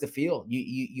spreads the field.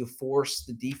 You force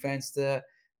the defense to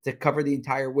cover the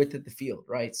entire width of the field,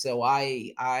 right? So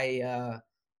I'm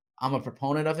a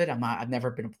proponent of it. I've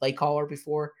never been a play caller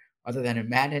before, other than in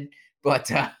Madden.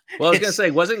 But well, I was gonna say,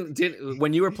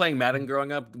 when you were playing Madden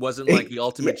growing up, wasn't like the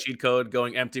ultimate cheat code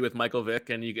going empty with Michael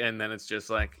Vick, and then it's just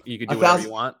like you could do whatever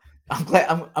you want.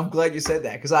 I'm glad you said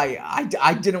that, because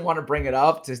I didn't want to bring it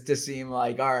up to seem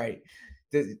like, all right,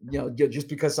 just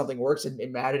because something works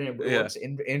in Madden, it works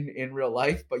in real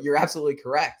life. But you're absolutely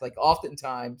correct. Like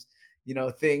oftentimes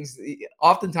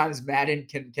Madden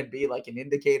can be like an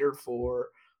indicator for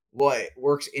what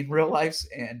works in real life,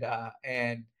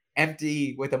 and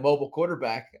empty with a mobile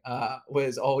quarterback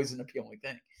was always an appealing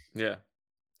thing. Yeah.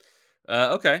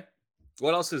 Okay.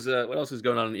 What else is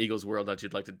going on in the Eagles world that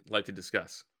you'd like to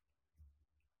discuss?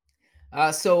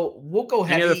 So we'll go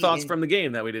ahead. Any other thoughts from the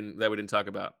game that we didn't talk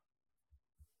about?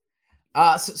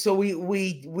 So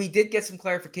we did get some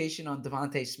clarification on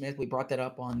Devontae Smith. We brought that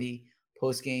up on the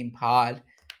post-game pod,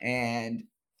 and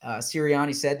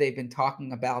Sirianni said they've been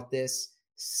talking about this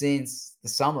since the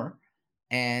summer,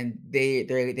 and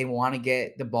they want to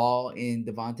get the ball in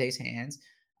Devontae's hands.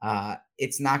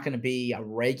 It's not going to be a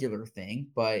regular thing,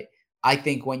 but I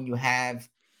think when you have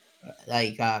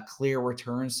clear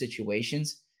return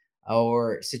situations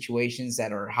or situations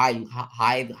that are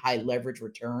high leverage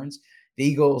returns, the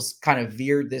Eagles kind of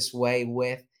veered this way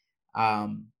with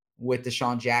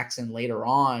Deshaun Jackson later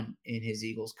on in his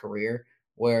Eagles career,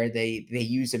 where they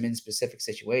use him in specific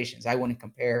situations. I wouldn't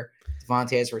compare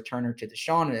Devontae as a returner to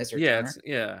Deshaun as a returner.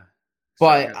 Yeah.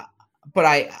 But But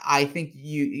I think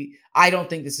I don't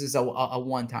think this is a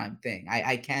one-time thing.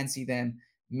 I can see them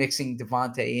mixing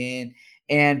Devontae in.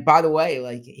 And by the way,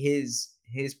 like his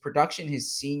production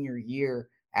his senior year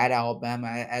at Alabama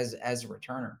as a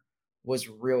returner was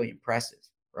really impressive,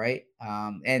 right?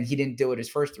 And he didn't do it his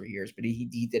first 3 years, but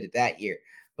he did it that year.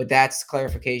 But that's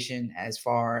clarification as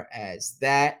far as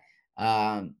that.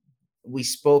 We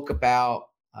spoke about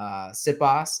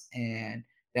Siposs and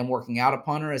them working out a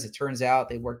punter. As it turns out,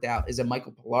 they worked out is a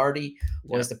Michael Pilardi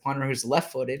was the punter who's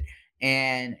left-footed,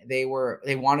 and they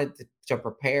wanted to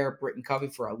prepare Britton Covey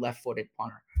for a left-footed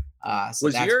punter. So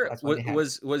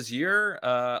was your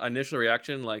initial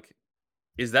reaction like,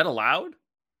 is that allowed?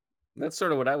 That's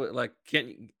sort of what I would like.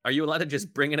 Are you allowed to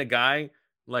just bring in a guy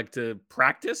like to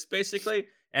practice basically?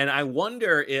 And I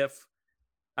wonder if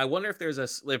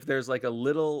there's like a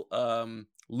little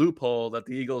loophole that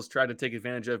the Eagles tried to take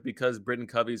advantage of because Britton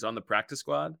Covey's on the practice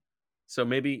squad. So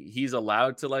maybe he's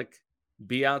allowed to like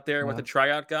be out there with a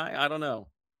tryout guy. I don't know.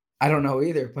 I don't know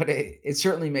either, but it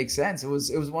certainly makes sense. It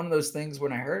was one of those things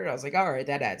when I heard it, I was like, all right,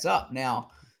 that adds up.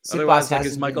 Now, otherwise, like,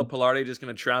 is Michael Pilardi just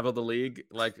going to travel the league,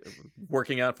 like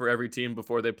working out for every team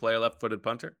before they play a left-footed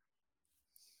punter?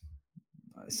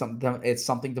 It's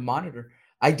something to monitor.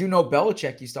 I do know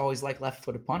Belichick used to always like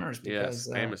left-footed punters because,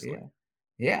 famously.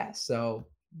 Yeah. So,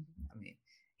 I mean,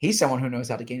 he's someone who knows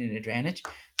how to gain an advantage.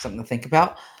 Something to think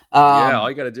about. All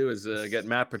you got to do is get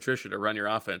Matt Patricia to run your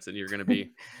offense, and you're going to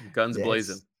be guns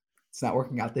blazing. It's not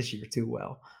working out this year too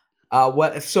well.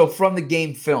 So from the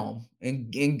game film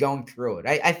and going through it,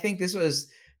 I think this was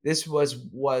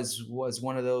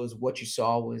one of those what you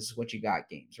saw was what you got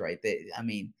games, right?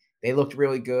 They looked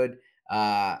really good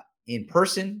in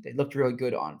person. They looked really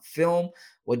good on film.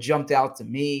 What jumped out to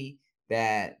me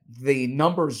that the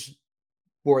numbers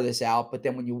bore this out, but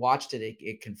then when you watched it,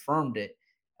 it confirmed it,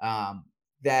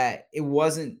 that it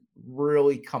wasn't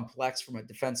really complex from a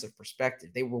defensive perspective.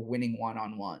 They were winning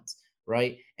one-on-ones,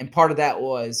 right? And part of that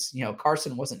was,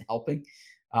 Carson wasn't helping.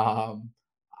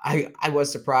 I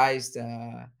was surprised.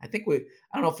 I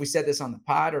don't know if we said this on the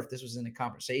pod or if this was in a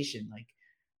conversation. Like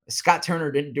Scott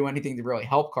Turner didn't do anything to really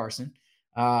help Carson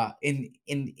in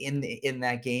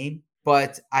that game.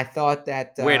 But I thought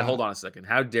that wait, hold on a second.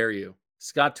 How dare you?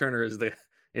 Scott Turner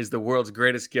is the world's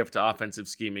greatest gift to offensive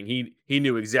scheming. He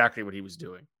knew exactly what he was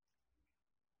doing.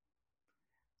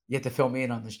 You have to fill me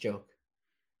in on this joke.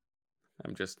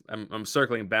 I'm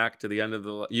circling back to the end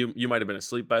of you might have been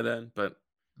asleep by then, but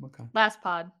okay. Last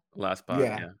pod.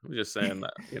 Yeah. I'm just saying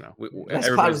that,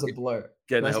 everybody's a blur.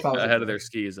 Getting ahead of their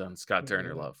skis on Scott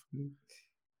Turner love.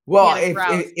 Well,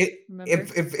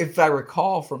 if I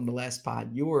recall from the last pod,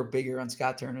 you were bigger on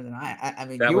Scott Turner than I. I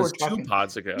mean, that you was were talking 2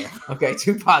 pods ago. Okay,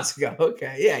 2 pods ago.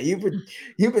 Okay, yeah, you've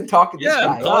been talking. This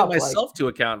guy I'm calling up, myself to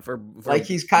account for like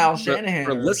he's Kyle Shanahan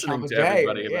for listening to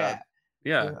everybody about.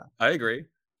 Yeah, I agree.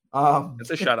 It's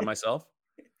a shot at myself.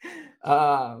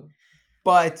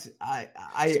 But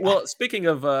well, speaking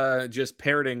of just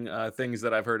parroting things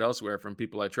that I've heard elsewhere from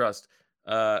people I trust.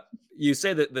 You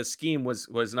say that the scheme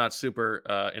was not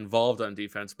super involved on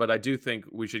defense, but I do think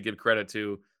we should give credit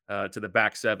to the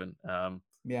back seven.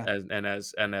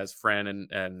 As Fran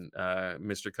and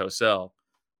Mr. Cosell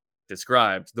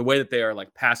described, the way that they are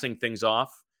like passing things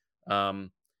off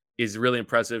is really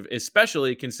impressive,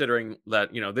 especially considering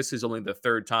that this is only the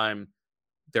 3rd time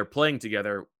they're playing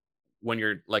together. When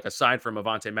you're like aside from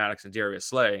Avonte Maddox and Darius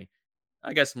Slay,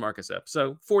 I guess Marcus Epps.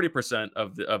 So 40%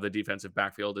 of the defensive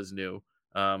backfield is new.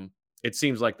 It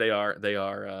seems like they are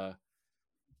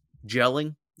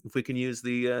gelling, if we can use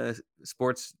the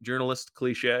sports journalist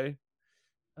cliche,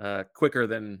 quicker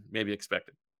than maybe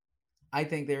expected. I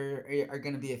think there are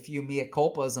going to be a few mea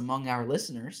culpas among our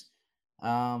listeners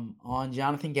on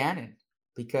Jonathan Gannon,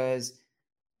 because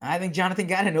I think Jonathan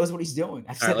Gannon knows what he's doing.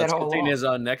 I've said that all along. Let's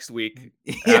on next week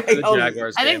after the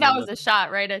Jaguars I think that was a shot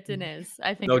right at Deniz.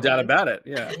 I think no doubt about it.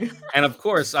 Yeah, and of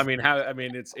course,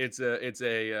 it's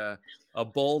a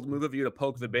bold move of you to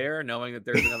poke the bear, knowing that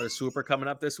there's another swooper coming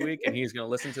up this week, and he's going to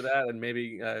listen to that and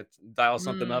maybe dial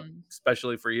something up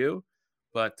especially for you.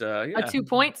 But a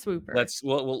 2-point swooper.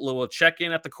 We'll check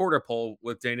in at the quarter pole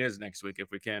with Deniz next week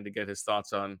if we can to get his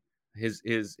thoughts on his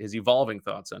evolving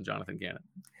thoughts on Jonathan Gannon.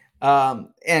 And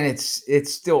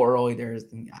it's still early.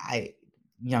 I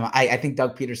think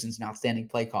Doug Peterson's an outstanding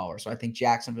play caller. So I think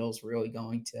Jacksonville's really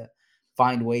going to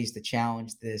find ways to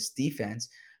challenge this defense.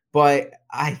 But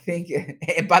I think,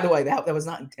 and by the way, that was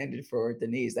not intended for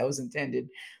Deniz. That was intended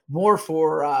more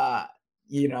for, I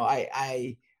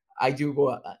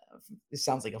do, it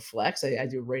sounds like a flex. I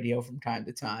do radio from time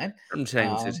to time. From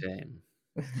time to time.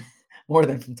 more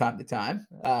than from time to time.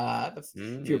 A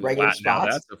few regular spots. Now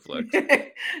that's a flex.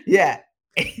 Yeah.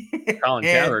 Colin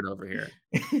Cowherd over here.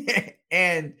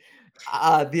 And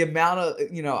the amount of,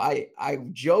 I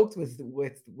joked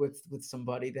with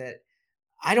somebody that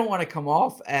I don't want to come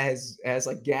off as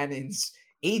like Gannon's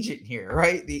agent here,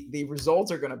 right? The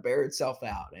results are going to bear itself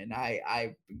out. And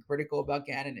I've been critical about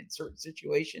Gannon in certain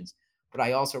situations, but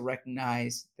I also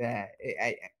recognize that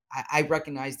I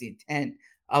recognize the intent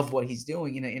of what he's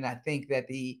doing. And I think that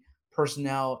the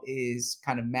personnel is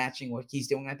kind of matching what he's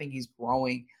doing. I think he's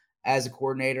growing as a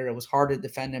coordinator. It was hard to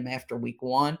defend him after week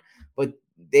 1, but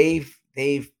they've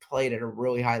played at a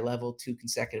really high level 2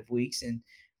 consecutive weeks, and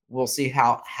we'll see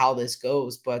how this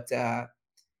goes. But I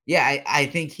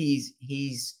think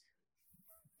he's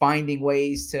finding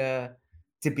ways to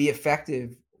be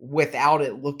effective without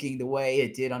it looking the way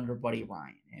it did under Buddy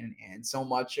Ryan. And so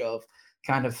much of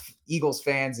kind of Eagles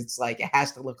fans, it's like it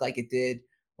has to look like it did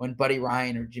when Buddy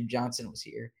Ryan or Jim Johnson was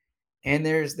here. And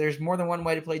there's more than one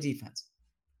way to play defense.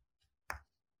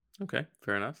 Okay,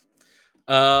 fair enough.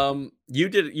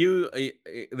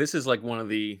 This is like one of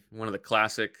the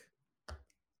classic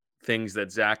things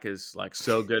that Zach is like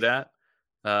so good at.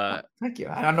 Thank you.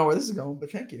 I don't know where this is going,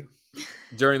 but thank you.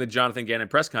 During the Jonathan Gannon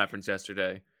press conference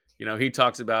yesterday, he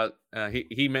talks about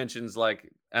he mentions, like,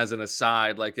 as an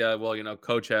aside, like,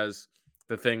 coach has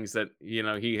the things that he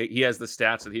has the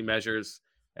stats that he measures,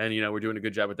 and we're doing a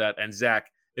good job with that. And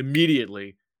Zach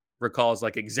immediately recalls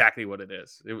like exactly what it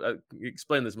is.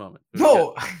 Explain this moment.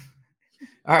 No.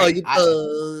 All right.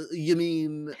 You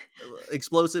mean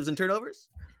explosives and turnovers?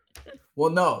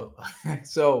 Well, no.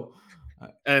 So,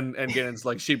 and Gannon's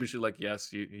like sheepishly like,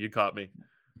 yes, you caught me.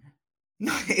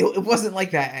 No, it wasn't like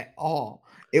that at all.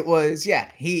 It was,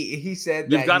 he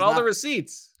said you've got all the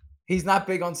receipts. He's not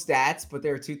big on stats, but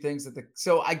there are 2 things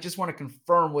so I just want to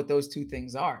confirm what those 2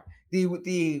 things are.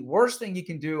 The worst thing you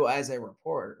can do as a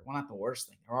reporter, well, not the worst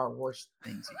thing. There are worse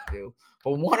things you can do,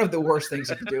 but one of the worst things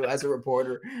you can do as a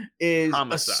reporter is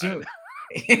homicide.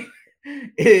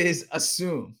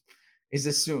 assume,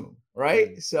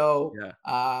 right? So,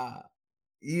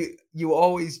 you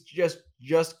always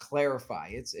just clarify.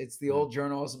 It's the old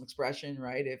journalism expression,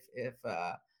 right?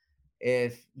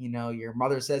 If your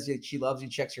mother says she loves you,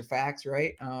 checks your facts,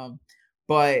 right?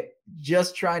 But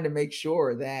just trying to make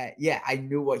sure that, I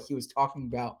knew what he was talking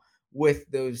about with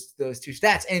those 2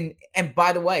 stats. And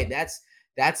by the way,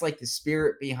 that's like the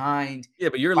spirit behind. Yeah,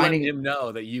 but you're letting him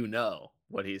know that you know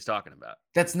what he's talking about.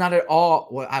 That's not at all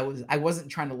what I wasn't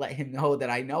trying to let him know that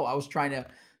I know. I was trying to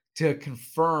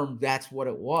confirm that's what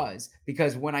it was,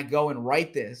 because when I go and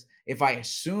write this, if I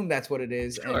assume that's what it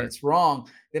is and it's wrong,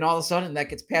 then all of a sudden that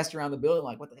gets passed around the building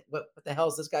like, what the hell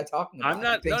is this guy talking about? I'm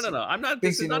not. No. I'm not.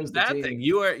 This is not a bad thing.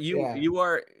 You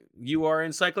are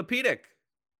encyclopedic.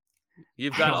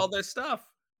 You've got all this stuff.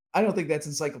 I don't think that's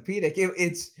encyclopedic.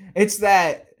 It's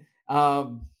that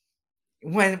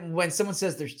when someone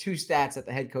says there's 2 stats that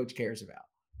the head coach cares about,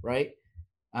 right?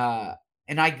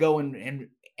 And I go and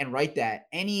write that,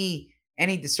 any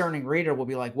discerning reader will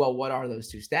be like, well, what are those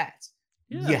 2 stats?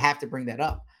 Yeah. You have to bring that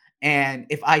up. And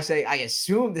if I say, I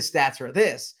assume the stats are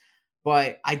this,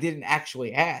 but I didn't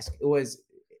actually ask,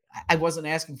 I wasn't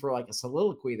asking for like a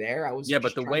soliloquy there. I was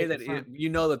but the way that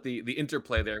the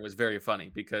interplay there was very funny,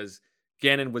 because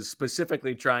Gannon was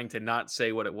specifically trying to not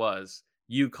say what it was.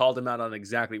 You called him out on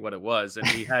exactly what it was, and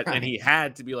he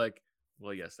had to be like,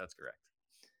 well, yes, that's correct.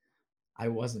 I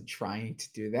wasn't trying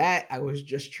to do that. I was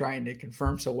just trying to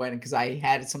confirm. So because I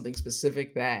had something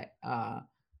specific that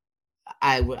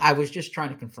I was just trying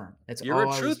to confirm. That's You're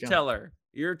all a truth teller.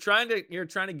 You're trying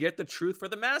to get the truth for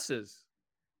the masses,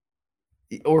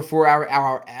 or for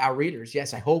our readers.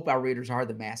 Yes, I hope our readers are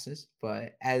the masses,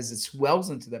 but as it swells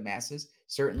into the masses,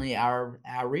 certainly our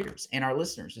readers and our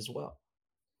listeners as well.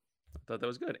 I thought that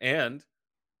was good. And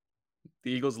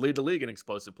the Eagles lead the league in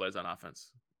explosive plays on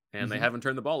offense. And they haven't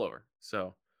turned the ball over.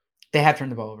 So they have turned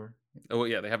the ball over. Oh,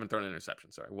 yeah. They haven't thrown an interception.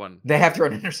 Sorry. One. They have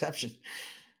thrown an interception.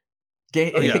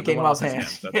 Gainwell's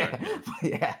hands.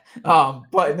 Yeah.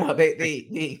 But no,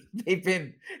 they've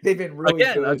been really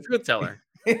good. A truth teller.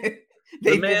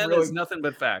 The man is nothing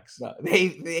but facts. No,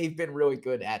 they've been really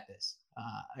good at this.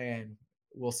 And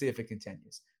we'll see if it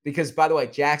continues. Because, by the way,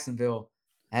 Jacksonville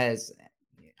has,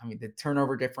 the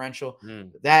turnover differential,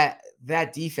 that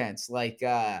defense, like,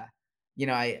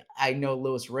 I know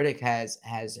Louis Riddick has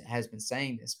been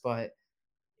saying this, but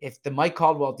if the Mike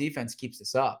Caldwell defense keeps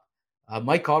this up,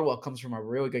 Mike Caldwell comes from a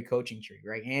really good coaching tree,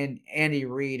 right? And Andy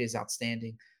Reid is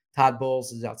outstanding. Todd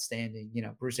Bowles is outstanding.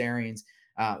 Bruce Arians,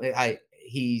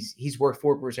 he's worked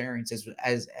for Bruce Arians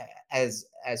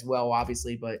as well,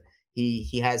 obviously, but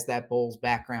he has that Bowles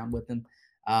background with him.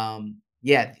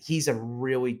 Yeah, he's a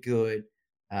really good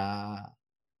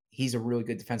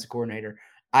defensive coordinator.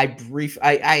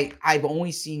 I've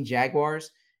only seen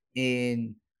Jaguars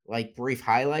in like brief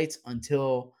highlights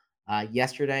until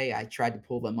yesterday. I tried to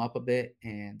pull them up a bit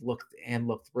and look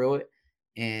through it.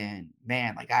 And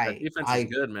man, like That defense is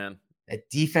good, man. That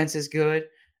defense is good.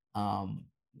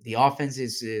 The offense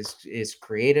is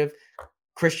creative.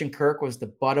 Christian Kirk was the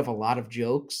butt of a lot of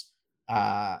jokes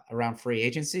around free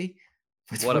agency.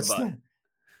 What a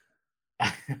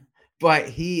butt. But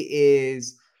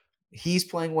he's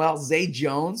playing well. Zay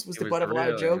Jones was the butt of a lot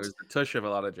of jokes. It was the tush of a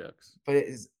lot of jokes. But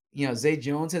Zay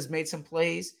Jones has made some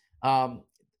plays.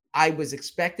 I was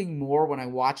expecting more when I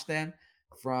watched them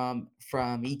from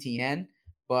ETN,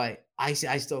 but I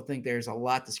still think there's a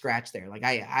lot to scratch there. Like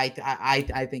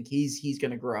I think he's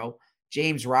going to grow.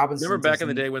 James Robinson. Remember back in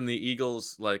the day when the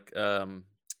Eagles, like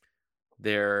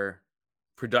their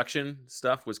production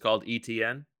stuff was called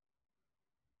ETN?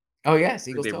 Oh yes,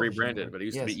 Eagles. They rebranded, but it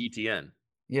used to be ETN.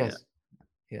 Yes,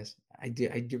 yes, I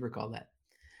do recall that.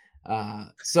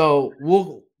 So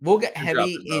we'll get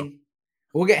heavy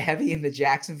into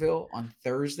Jacksonville on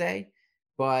Thursday,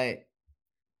 but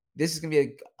this is going to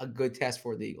be a good test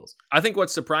for the Eagles. I think what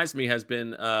surprised me has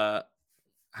been how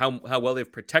well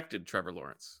they've protected Trevor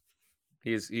Lawrence.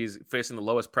 He's facing the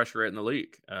lowest pressure rate in the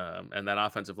league, and that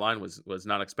offensive line was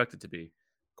not expected to be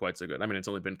quite so good. I mean, it's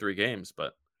only been 3 games,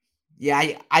 but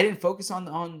yeah, I didn't focus on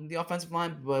the offensive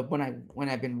line, but when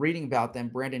I've been reading about them,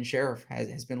 Brandon Sheriff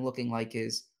has been looking like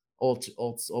his old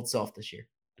self this year.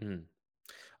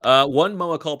 One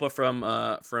Moa culpa from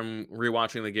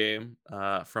rewatching the game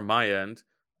from my end.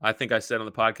 I think I said on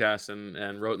the podcast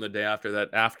and wrote in the day after that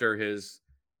after his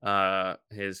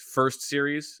first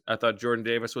series, I thought Jordan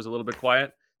Davis was a little bit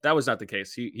quiet. That was not the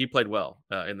case. He played well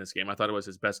in this game. I thought it was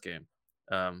his best game.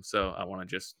 So I want to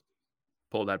just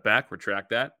pull that back,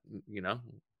 retract that,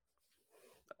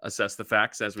 assess the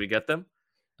facts as we get them.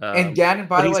 And Gannon,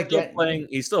 by the way,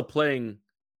 he's still playing,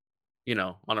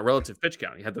 on a relative pitch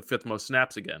count. He had the 5th most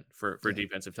snaps again for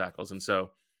defensive tackles. And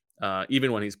so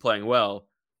even when he's playing well,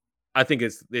 I think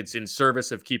it's in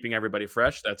service of keeping everybody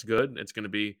fresh. That's good. It's going to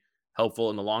be helpful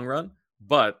in the long run,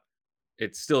 but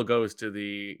it still goes to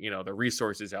the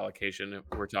resources allocation.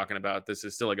 We're talking about this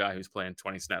is still a guy who's playing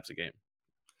 20 snaps a game.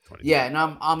 Yeah, and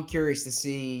I'm curious to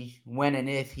see when and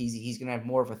if he's going to have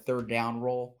more of a third down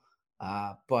role.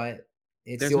 But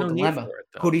it's the old dilemma.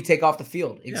 Who do you take off the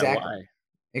field? Exactly. Yeah,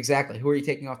 exactly. Who are you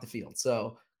taking off the field?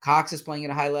 So Cox is playing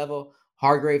at a high level.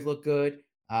 Hargrave looked good.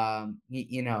 So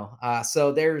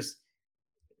there's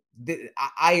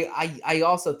I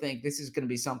also think this is going to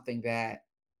be something that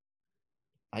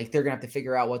like they're going to have to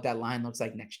figure out what that line looks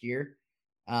like next year.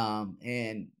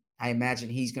 And I imagine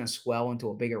he's going to swell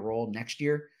into a bigger role next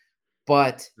year.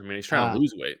 But I mean, he's trying to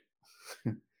lose weight.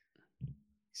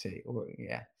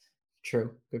 Yeah,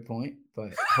 true. Good point.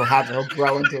 But he'll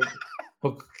grow into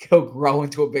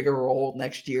a bigger role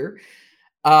next year.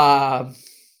 But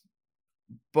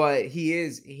he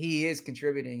is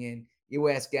contributing. And you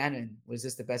ask Gannon, was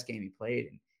this the best game he played?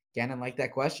 And Gannon liked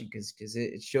that question because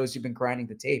it shows you've been grinding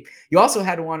the tape. You also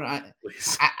had one.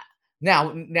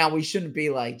 Now we shouldn't be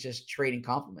like just trading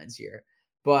compliments here,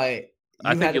 but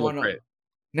I think you look great.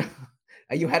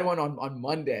 You had one on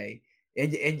Monday,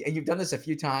 and you've done this a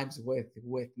few times with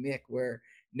Nick, where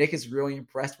Nick is really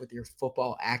impressed with your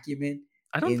football acumen.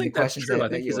 I don't think that's true. I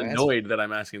think he's annoyed that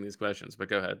I'm asking these questions, but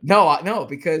go ahead. No,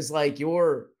 because like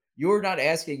you're not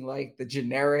asking like the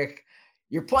generic.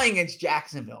 You're playing against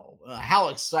Jacksonville. How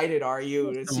excited are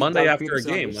you? It's Monday after a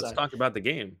game. Let's talk about the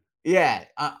game. Yeah,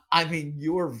 I mean,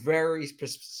 you're very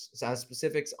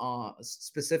specific on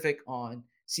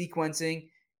sequencing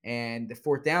and the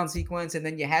 4th down sequence, and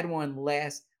then you had one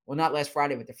not last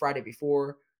Friday, but the Friday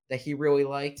before that he really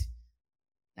liked.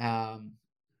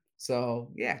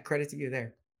 So yeah, credit to you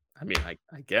there. I mean, I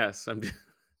guess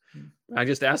I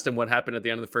just asked him what happened at the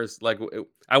end of the first. Like,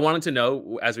 I wanted to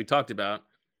know, as we talked about,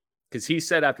 because he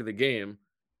said after the game,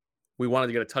 we wanted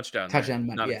to get a touchdown,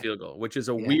 not a field goal, which is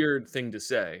a weird thing to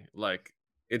say. Like,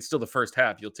 it's still the first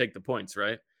half. You'll take the points,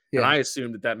 right? Yeah. And I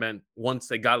assumed that meant once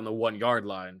they got on the 1-yard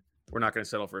line, we're not going to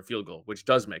settle for a field goal, which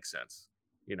does make sense.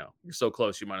 You're so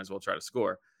close, you might as well try to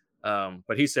score.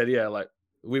 But he said, like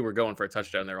we were going for a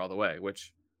touchdown there all the way,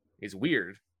 which is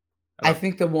weird. I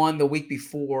think the one the week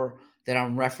before that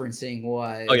I'm referencing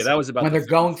was that was about when they're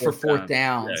going for 4th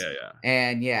downs. Yeah.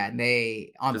 And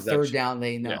they on 3rd down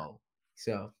they know. Yeah.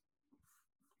 So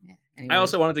I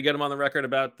also wanted to get him on the record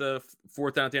about the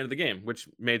 4th down at the end of the game, which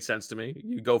made sense to me.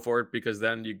 You go for it because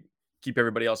then you keep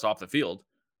everybody else off the field.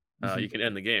 You can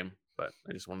end the game, but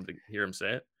I just wanted to hear him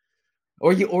say it.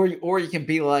 Or you can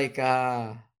be like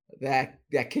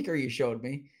that kicker you showed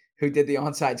me, who did the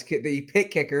onside kick, the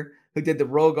pit kicker who did the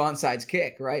rogue onside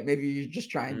kick, right? Maybe you're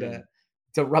just trying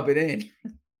to rub it in.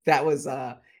 That was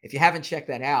if you haven't checked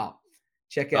that out,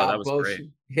 check out. That was Bo,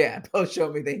 great. Bo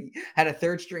showed me they had a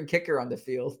third string kicker on the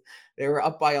field. They were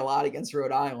up by a lot against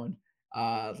Rhode Island.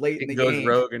 Late in the goes game.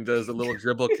 rogue and does a little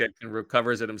dribble kick and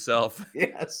recovers it himself.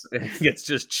 Yes. And gets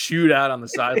just chewed out on the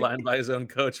sideline by his own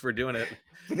coach for doing it.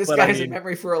 But this guy has a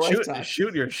memory for a lifetime.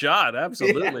 Shoot your shot,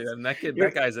 absolutely. Yes. And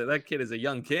that kid is a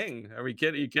young king. Are you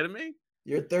kidding me?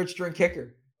 You're a third string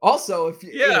kicker. Also, if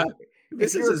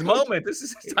this is his moment. This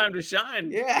is his time to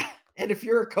shine. Yeah. And if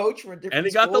you're a coach from a different and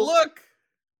he got the look.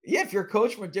 Yeah, if you're a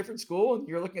coach from a different school and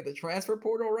you're looking at the transfer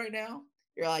portal right now,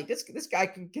 you're like, this guy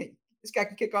can kick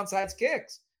onside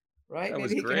kicks, right?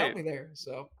 Maybe he can help me there.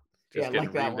 So just I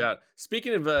like that one. Out.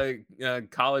 Speaking of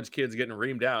college kids getting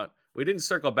reamed out, we didn't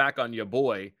circle back on your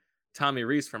boy Tommy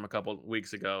Rees from a couple of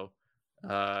weeks ago,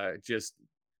 just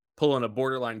pulling a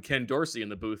borderline Ken Dorsey in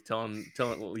the booth,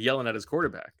 yelling at his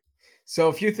quarterback. So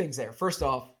a few things there. First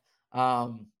off,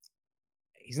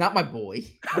 he's not my boy.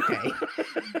 Okay,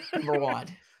 number one.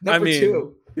 Number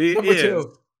two.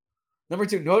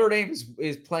 Notre Dame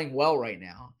is playing well right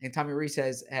now, and Tommy Rees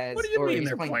has. What do you mean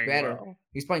they're playing better? Well?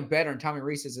 He's playing better, and Tommy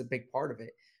Rees is a big part of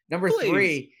it. Number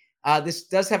three. This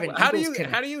does have an. How do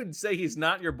you say he's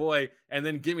not your boy and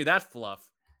then give me that fluff?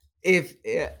 If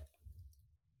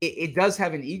it does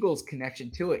have an Eagles connection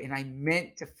to it, and I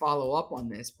meant to follow up on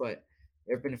this, but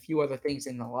there have been a few other things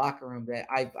in the locker room that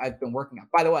I've been working on.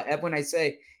 By the way, when I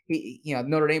say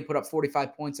Notre Dame put up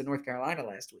 45 points in North Carolina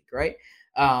last week, right?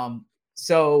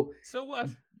 So what?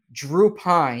 Drew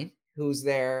Pine, who's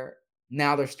there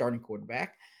now, their starting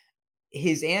quarterback.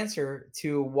 His answer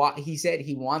to what he said,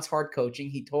 he wants hard coaching.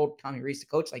 He told Tommy Rees to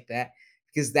coach like that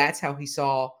because that's how he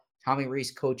saw Tommy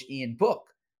Rees coach Ian Book.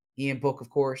 Ian Book, of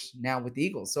course, now with the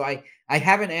Eagles. So I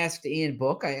haven't asked Ian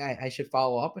Book. I should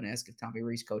follow up and ask if Tommy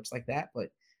Rees coached like that. But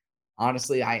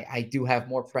honestly, I do have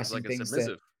more pressing things.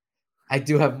 I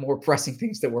do have more pressing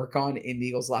things to work on in the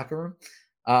Eagles locker room.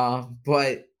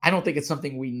 But I don't think it's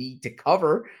something we need to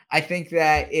cover. I think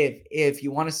that if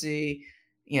you want to see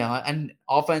an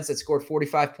offense that scored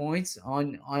 45 points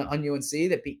on UNC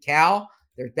that beat Cal,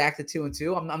 they're back to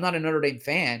 2-2. I'm not a Notre Dame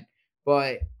fan,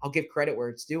 but I'll give credit where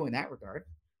it's due in that regard.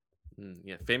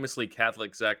 Yeah, famously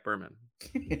Catholic Zach Berman.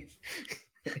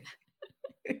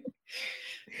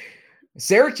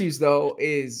 Syracuse though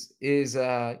is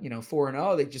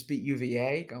 4-0. They just beat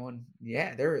UVA.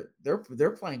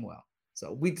 They're playing well.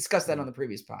 So we discussed that on the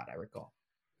previous pod, I recall.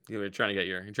 You're trying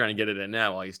to get it in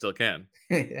now while you still can.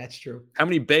 That's true. How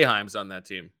many Boeheims on that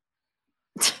team?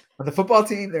 On the football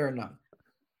team, there are none.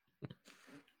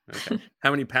 Okay. How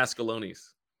many Pascalonis?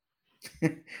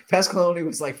 Pascaloni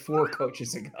was like 4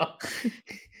 coaches ago.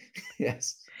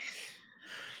 Yes.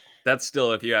 That's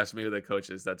still, if you ask me who the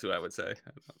coach is, that's who I would say.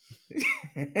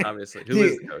 Obviously. Who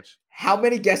is the coach? How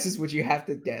many guesses would you have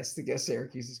to guess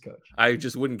Syracuse's coach? I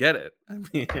just wouldn't get it. I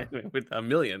mean, with a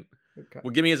million. Okay.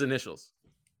 Well, give me his initials.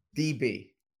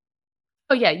 DB.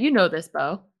 Oh, yeah. You know this,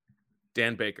 Bo.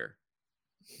 Dan Baker.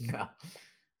 No.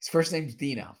 His first name's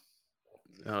Dino.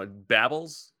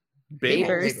 Babbles?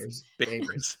 Babers.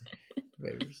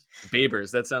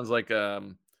 Babers. That sounds like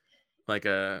an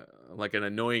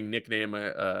annoying nickname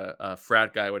a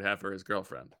frat guy would have for his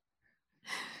girlfriend.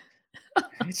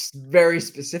 It's very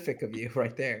specific of you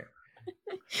right there.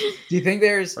 Do you think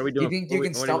you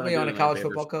can stump me on a college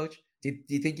football coach? Do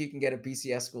you think you can get a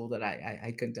BCS school that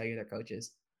I couldn't tell you their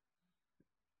coaches?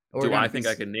 Or do I think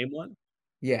I can name one?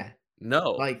 Yeah.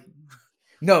 No.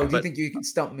 No. Do you think you can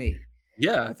stump me?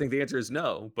 Yeah, I think the answer is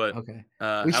no. But okay.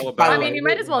 How about? You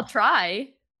might as well try.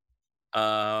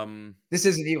 This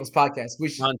is an Eagles podcast.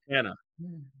 Montana.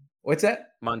 What's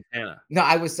that? Montana. No,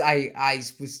 I was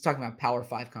talking about Power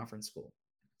 5 conference school.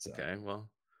 So. Okay, well.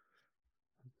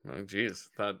 Oh, geez.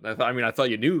 I thought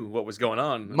you knew what was going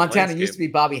on. Montana used to be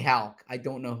Bobby Hauck. I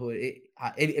don't know who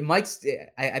it might.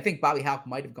 I think Bobby Hauck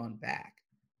might have gone back.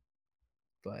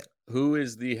 But who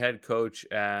is the head coach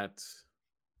at?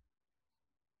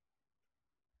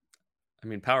 I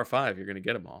mean, Power 5. You're going to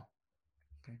get them all.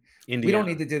 Okay. Indiana. We don't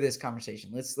need to do this conversation.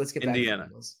 Let's get back to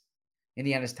Eagles.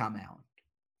 Indiana's Tom Allen.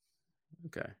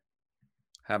 Okay.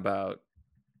 How about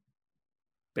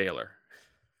Baylor?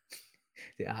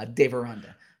 Dave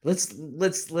Aranda. Let's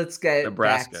get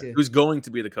Nebraska. Back to who's going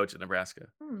to be the coach at Nebraska?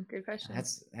 Good question.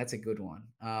 That's a good one.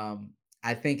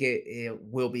 I think it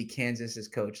will be Kansas's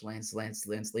coach Lance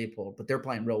Leipold, but they're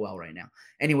playing real well right now.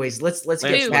 Anyways, let's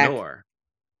get back. Lenore.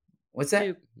 What's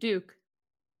that? Duke.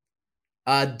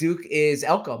 Duke is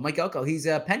Elko, Mike Elko. He's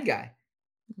a Penn guy.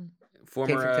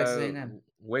 Former from Texas A&M.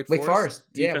 Wake Forest.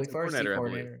 Yeah, defensive Wake Forest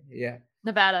coordinator. Yeah.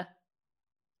 Nevada.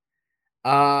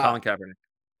 Colin Kaepernick.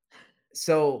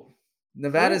 So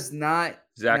Nevada's not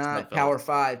Zach not Sudfeld. Power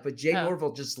 5, but Jay Oh.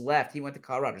 Norville just left. He went to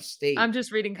Colorado State. I'm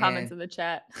just reading comments And- in the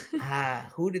chat.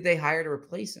 Who did they hire to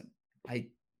replace him? I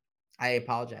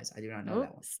apologize. I do not know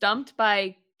that one. Stumped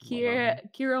by Yeah.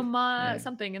 Kiroma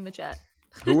something in the chat.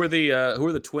 Who were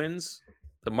the twins?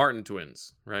 The Martin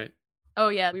twins, right? Oh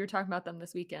yeah, we were talking about them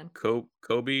this weekend.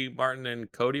 Kobe Martin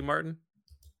and Cody Martin,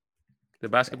 the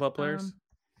basketball players.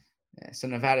 Yeah, so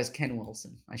Nevada's Ken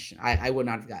Wilson. I would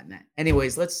not have gotten that.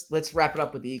 Anyways, let's wrap it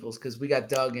up with the Eagles because we got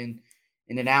Doug in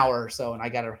an hour or so, and I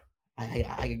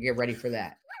can get ready for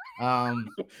that.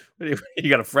 You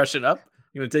got to freshen up.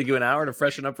 You're gonna take you an hour to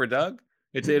freshen up for Doug.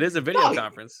 It is a video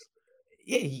conference.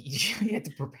 Yeah, you have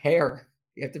to prepare.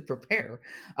 You have to prepare.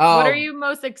 What are you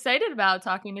most excited about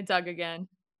talking to Doug again?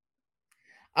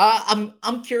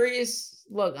 I'm curious.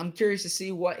 Look, I'm curious to see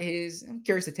I'm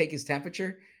curious to take his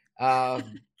temperature.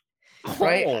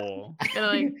 Right? Oh,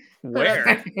 Like, where?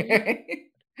 How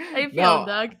you feeling,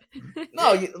 Doug?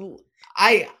 No,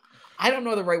 I don't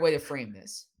know the right way to frame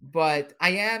this, but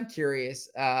I am curious.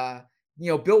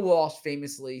 Bill Walsh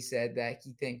famously said that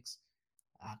he thinks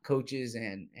coaches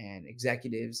and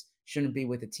executives shouldn't be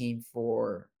with a team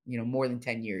for more than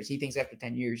 10 years. He thinks after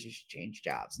 10 years you should change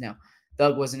jobs. Now,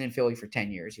 Doug wasn't in Philly for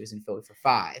 10 years. He was in Philly for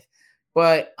 5.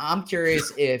 But I'm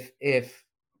curious if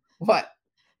what?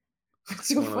 What's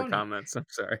so One of funny? the comments. I'm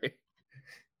sorry.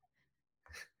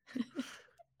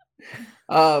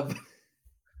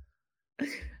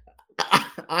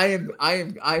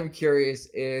 I'm curious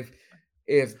if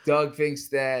Doug thinks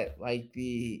that like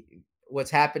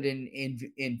what's happened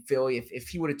in Philly, if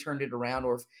he would have turned it around,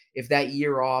 or if that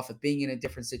year off of being in a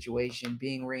different situation,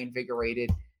 being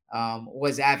reinvigorated,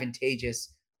 was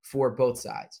advantageous for both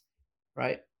sides,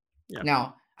 right? Yeah.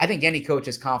 Now, I think any coach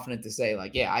is confident to say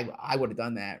like, yeah, I would have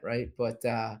done that, right? But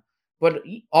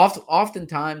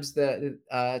oftentimes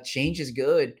the change is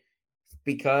good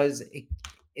because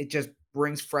it just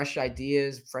brings fresh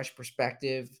ideas, fresh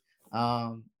perspective,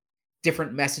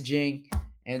 different messaging,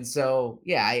 and so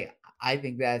yeah, I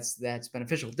think that's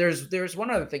beneficial. There's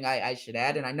one other thing I should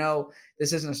add, and I know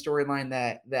this isn't a storyline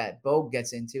that Bo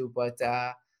gets into, but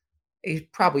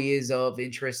it probably is of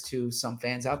interest to some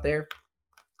fans out there.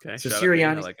 Okay, So shout out me, I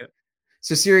Sirianni, like it.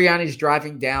 so Sirianni's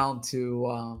driving down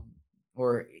to,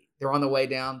 or they're on the way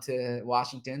down to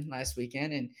Washington last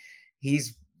weekend, and he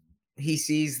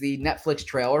sees the Netflix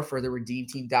trailer for the Redeem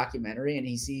Team documentary, and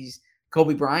he sees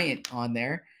Kobe Bryant on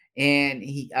there, and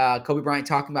Kobe Bryant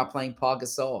talking about playing Paul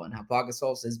Gasol and how Paul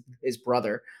Gasol's his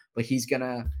brother, but he's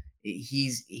gonna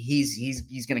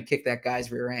kick that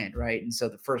guy's rear end, right? And so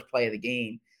the first play of the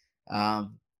game,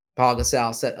 Paul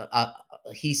Gasol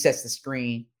sets the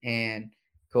screen, and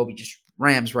Kobe just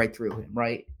rams right through him,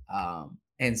 right?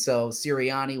 And so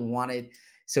Sirianni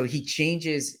so he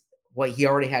changes what he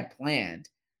already had planned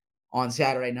on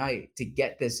Saturday night to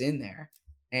get this in there.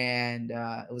 And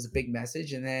it was a big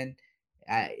message. And then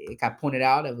it got pointed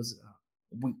out. It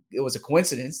was a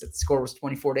coincidence that the score was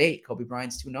 24-8, Kobe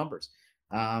Bryant's 2 numbers.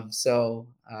 So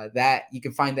that you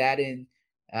can find that in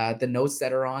the notes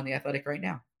that are on The Athletic right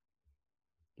now.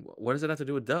 What does it have to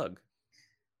do with Doug?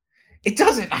 It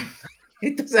doesn't.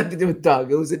 It doesn't have to do with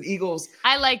Doug. It was an Eagles.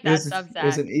 I like that stuff, Zach. It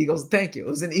was an Eagles. Thank you. It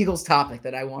was an Eagles topic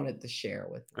that I wanted to share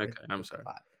with. Okay, I'm sorry.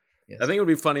 Yes. I think it would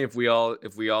be funny if we all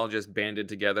just banded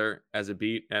together as a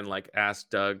beat and like asked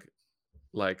Doug,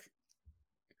 like,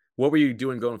 what were you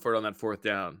doing going forward on that 4th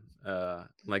down?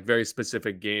 Like very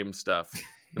specific game stuff,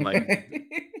 and like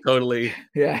totally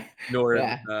ignored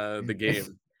the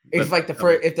game.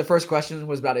 If the first question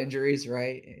was about injuries,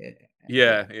 right?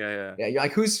 Yeah. You're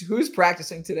like, who's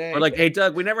practicing today? Or like, hey,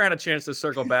 Doug, we never had a chance to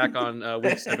circle back on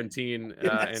week 17 in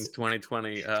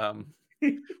 2020.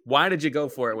 Why did you go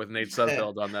for it with Nate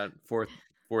Sudfeld on that fourth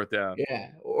down? Yeah,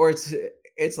 or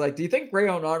it's like, do you think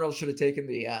Rayon Arnold should have taken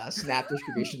the snap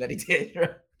distribution that he did?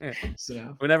 Yeah.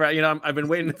 So we never, I've been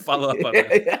waiting to follow up on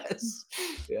that.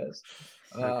 Yes.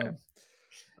 Okay.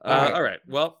 All right.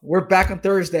 Well, we're back on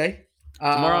Thursday.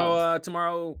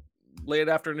 Tomorrow late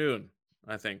afternoon,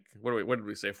 I think. What did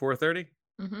we say? 4:30.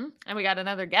 Mm-hmm. And we got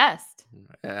another guest.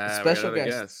 Special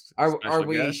guest. Are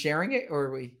we sharing it, or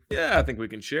are we? Yeah, I think we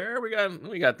can share.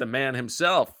 We got the man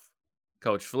himself,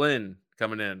 Coach Flynn,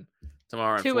 coming in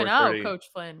tomorrow at 2-0, Coach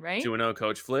Flynn, right? 2-0,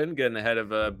 Coach Flynn, getting ahead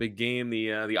of a big game,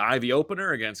 the Ivy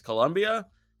opener against Columbia.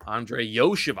 Andre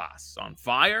Yoshivas on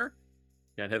fire.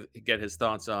 Get his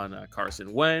thoughts on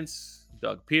Carson Wentz,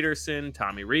 Doug Peterson,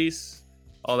 Tommy Rees,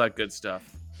 all that good stuff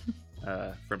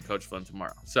from Coach Flynn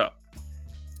tomorrow. So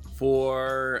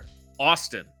for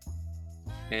Austin,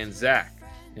 and Zach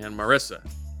and Marissa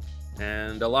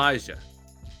and Elijah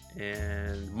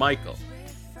and Michael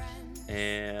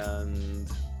and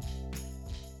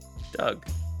Doug.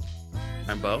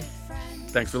 I'm Bo.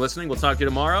 Thanks for listening. We'll talk to you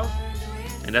tomorrow.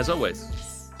 And as always,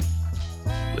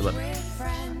 we love you.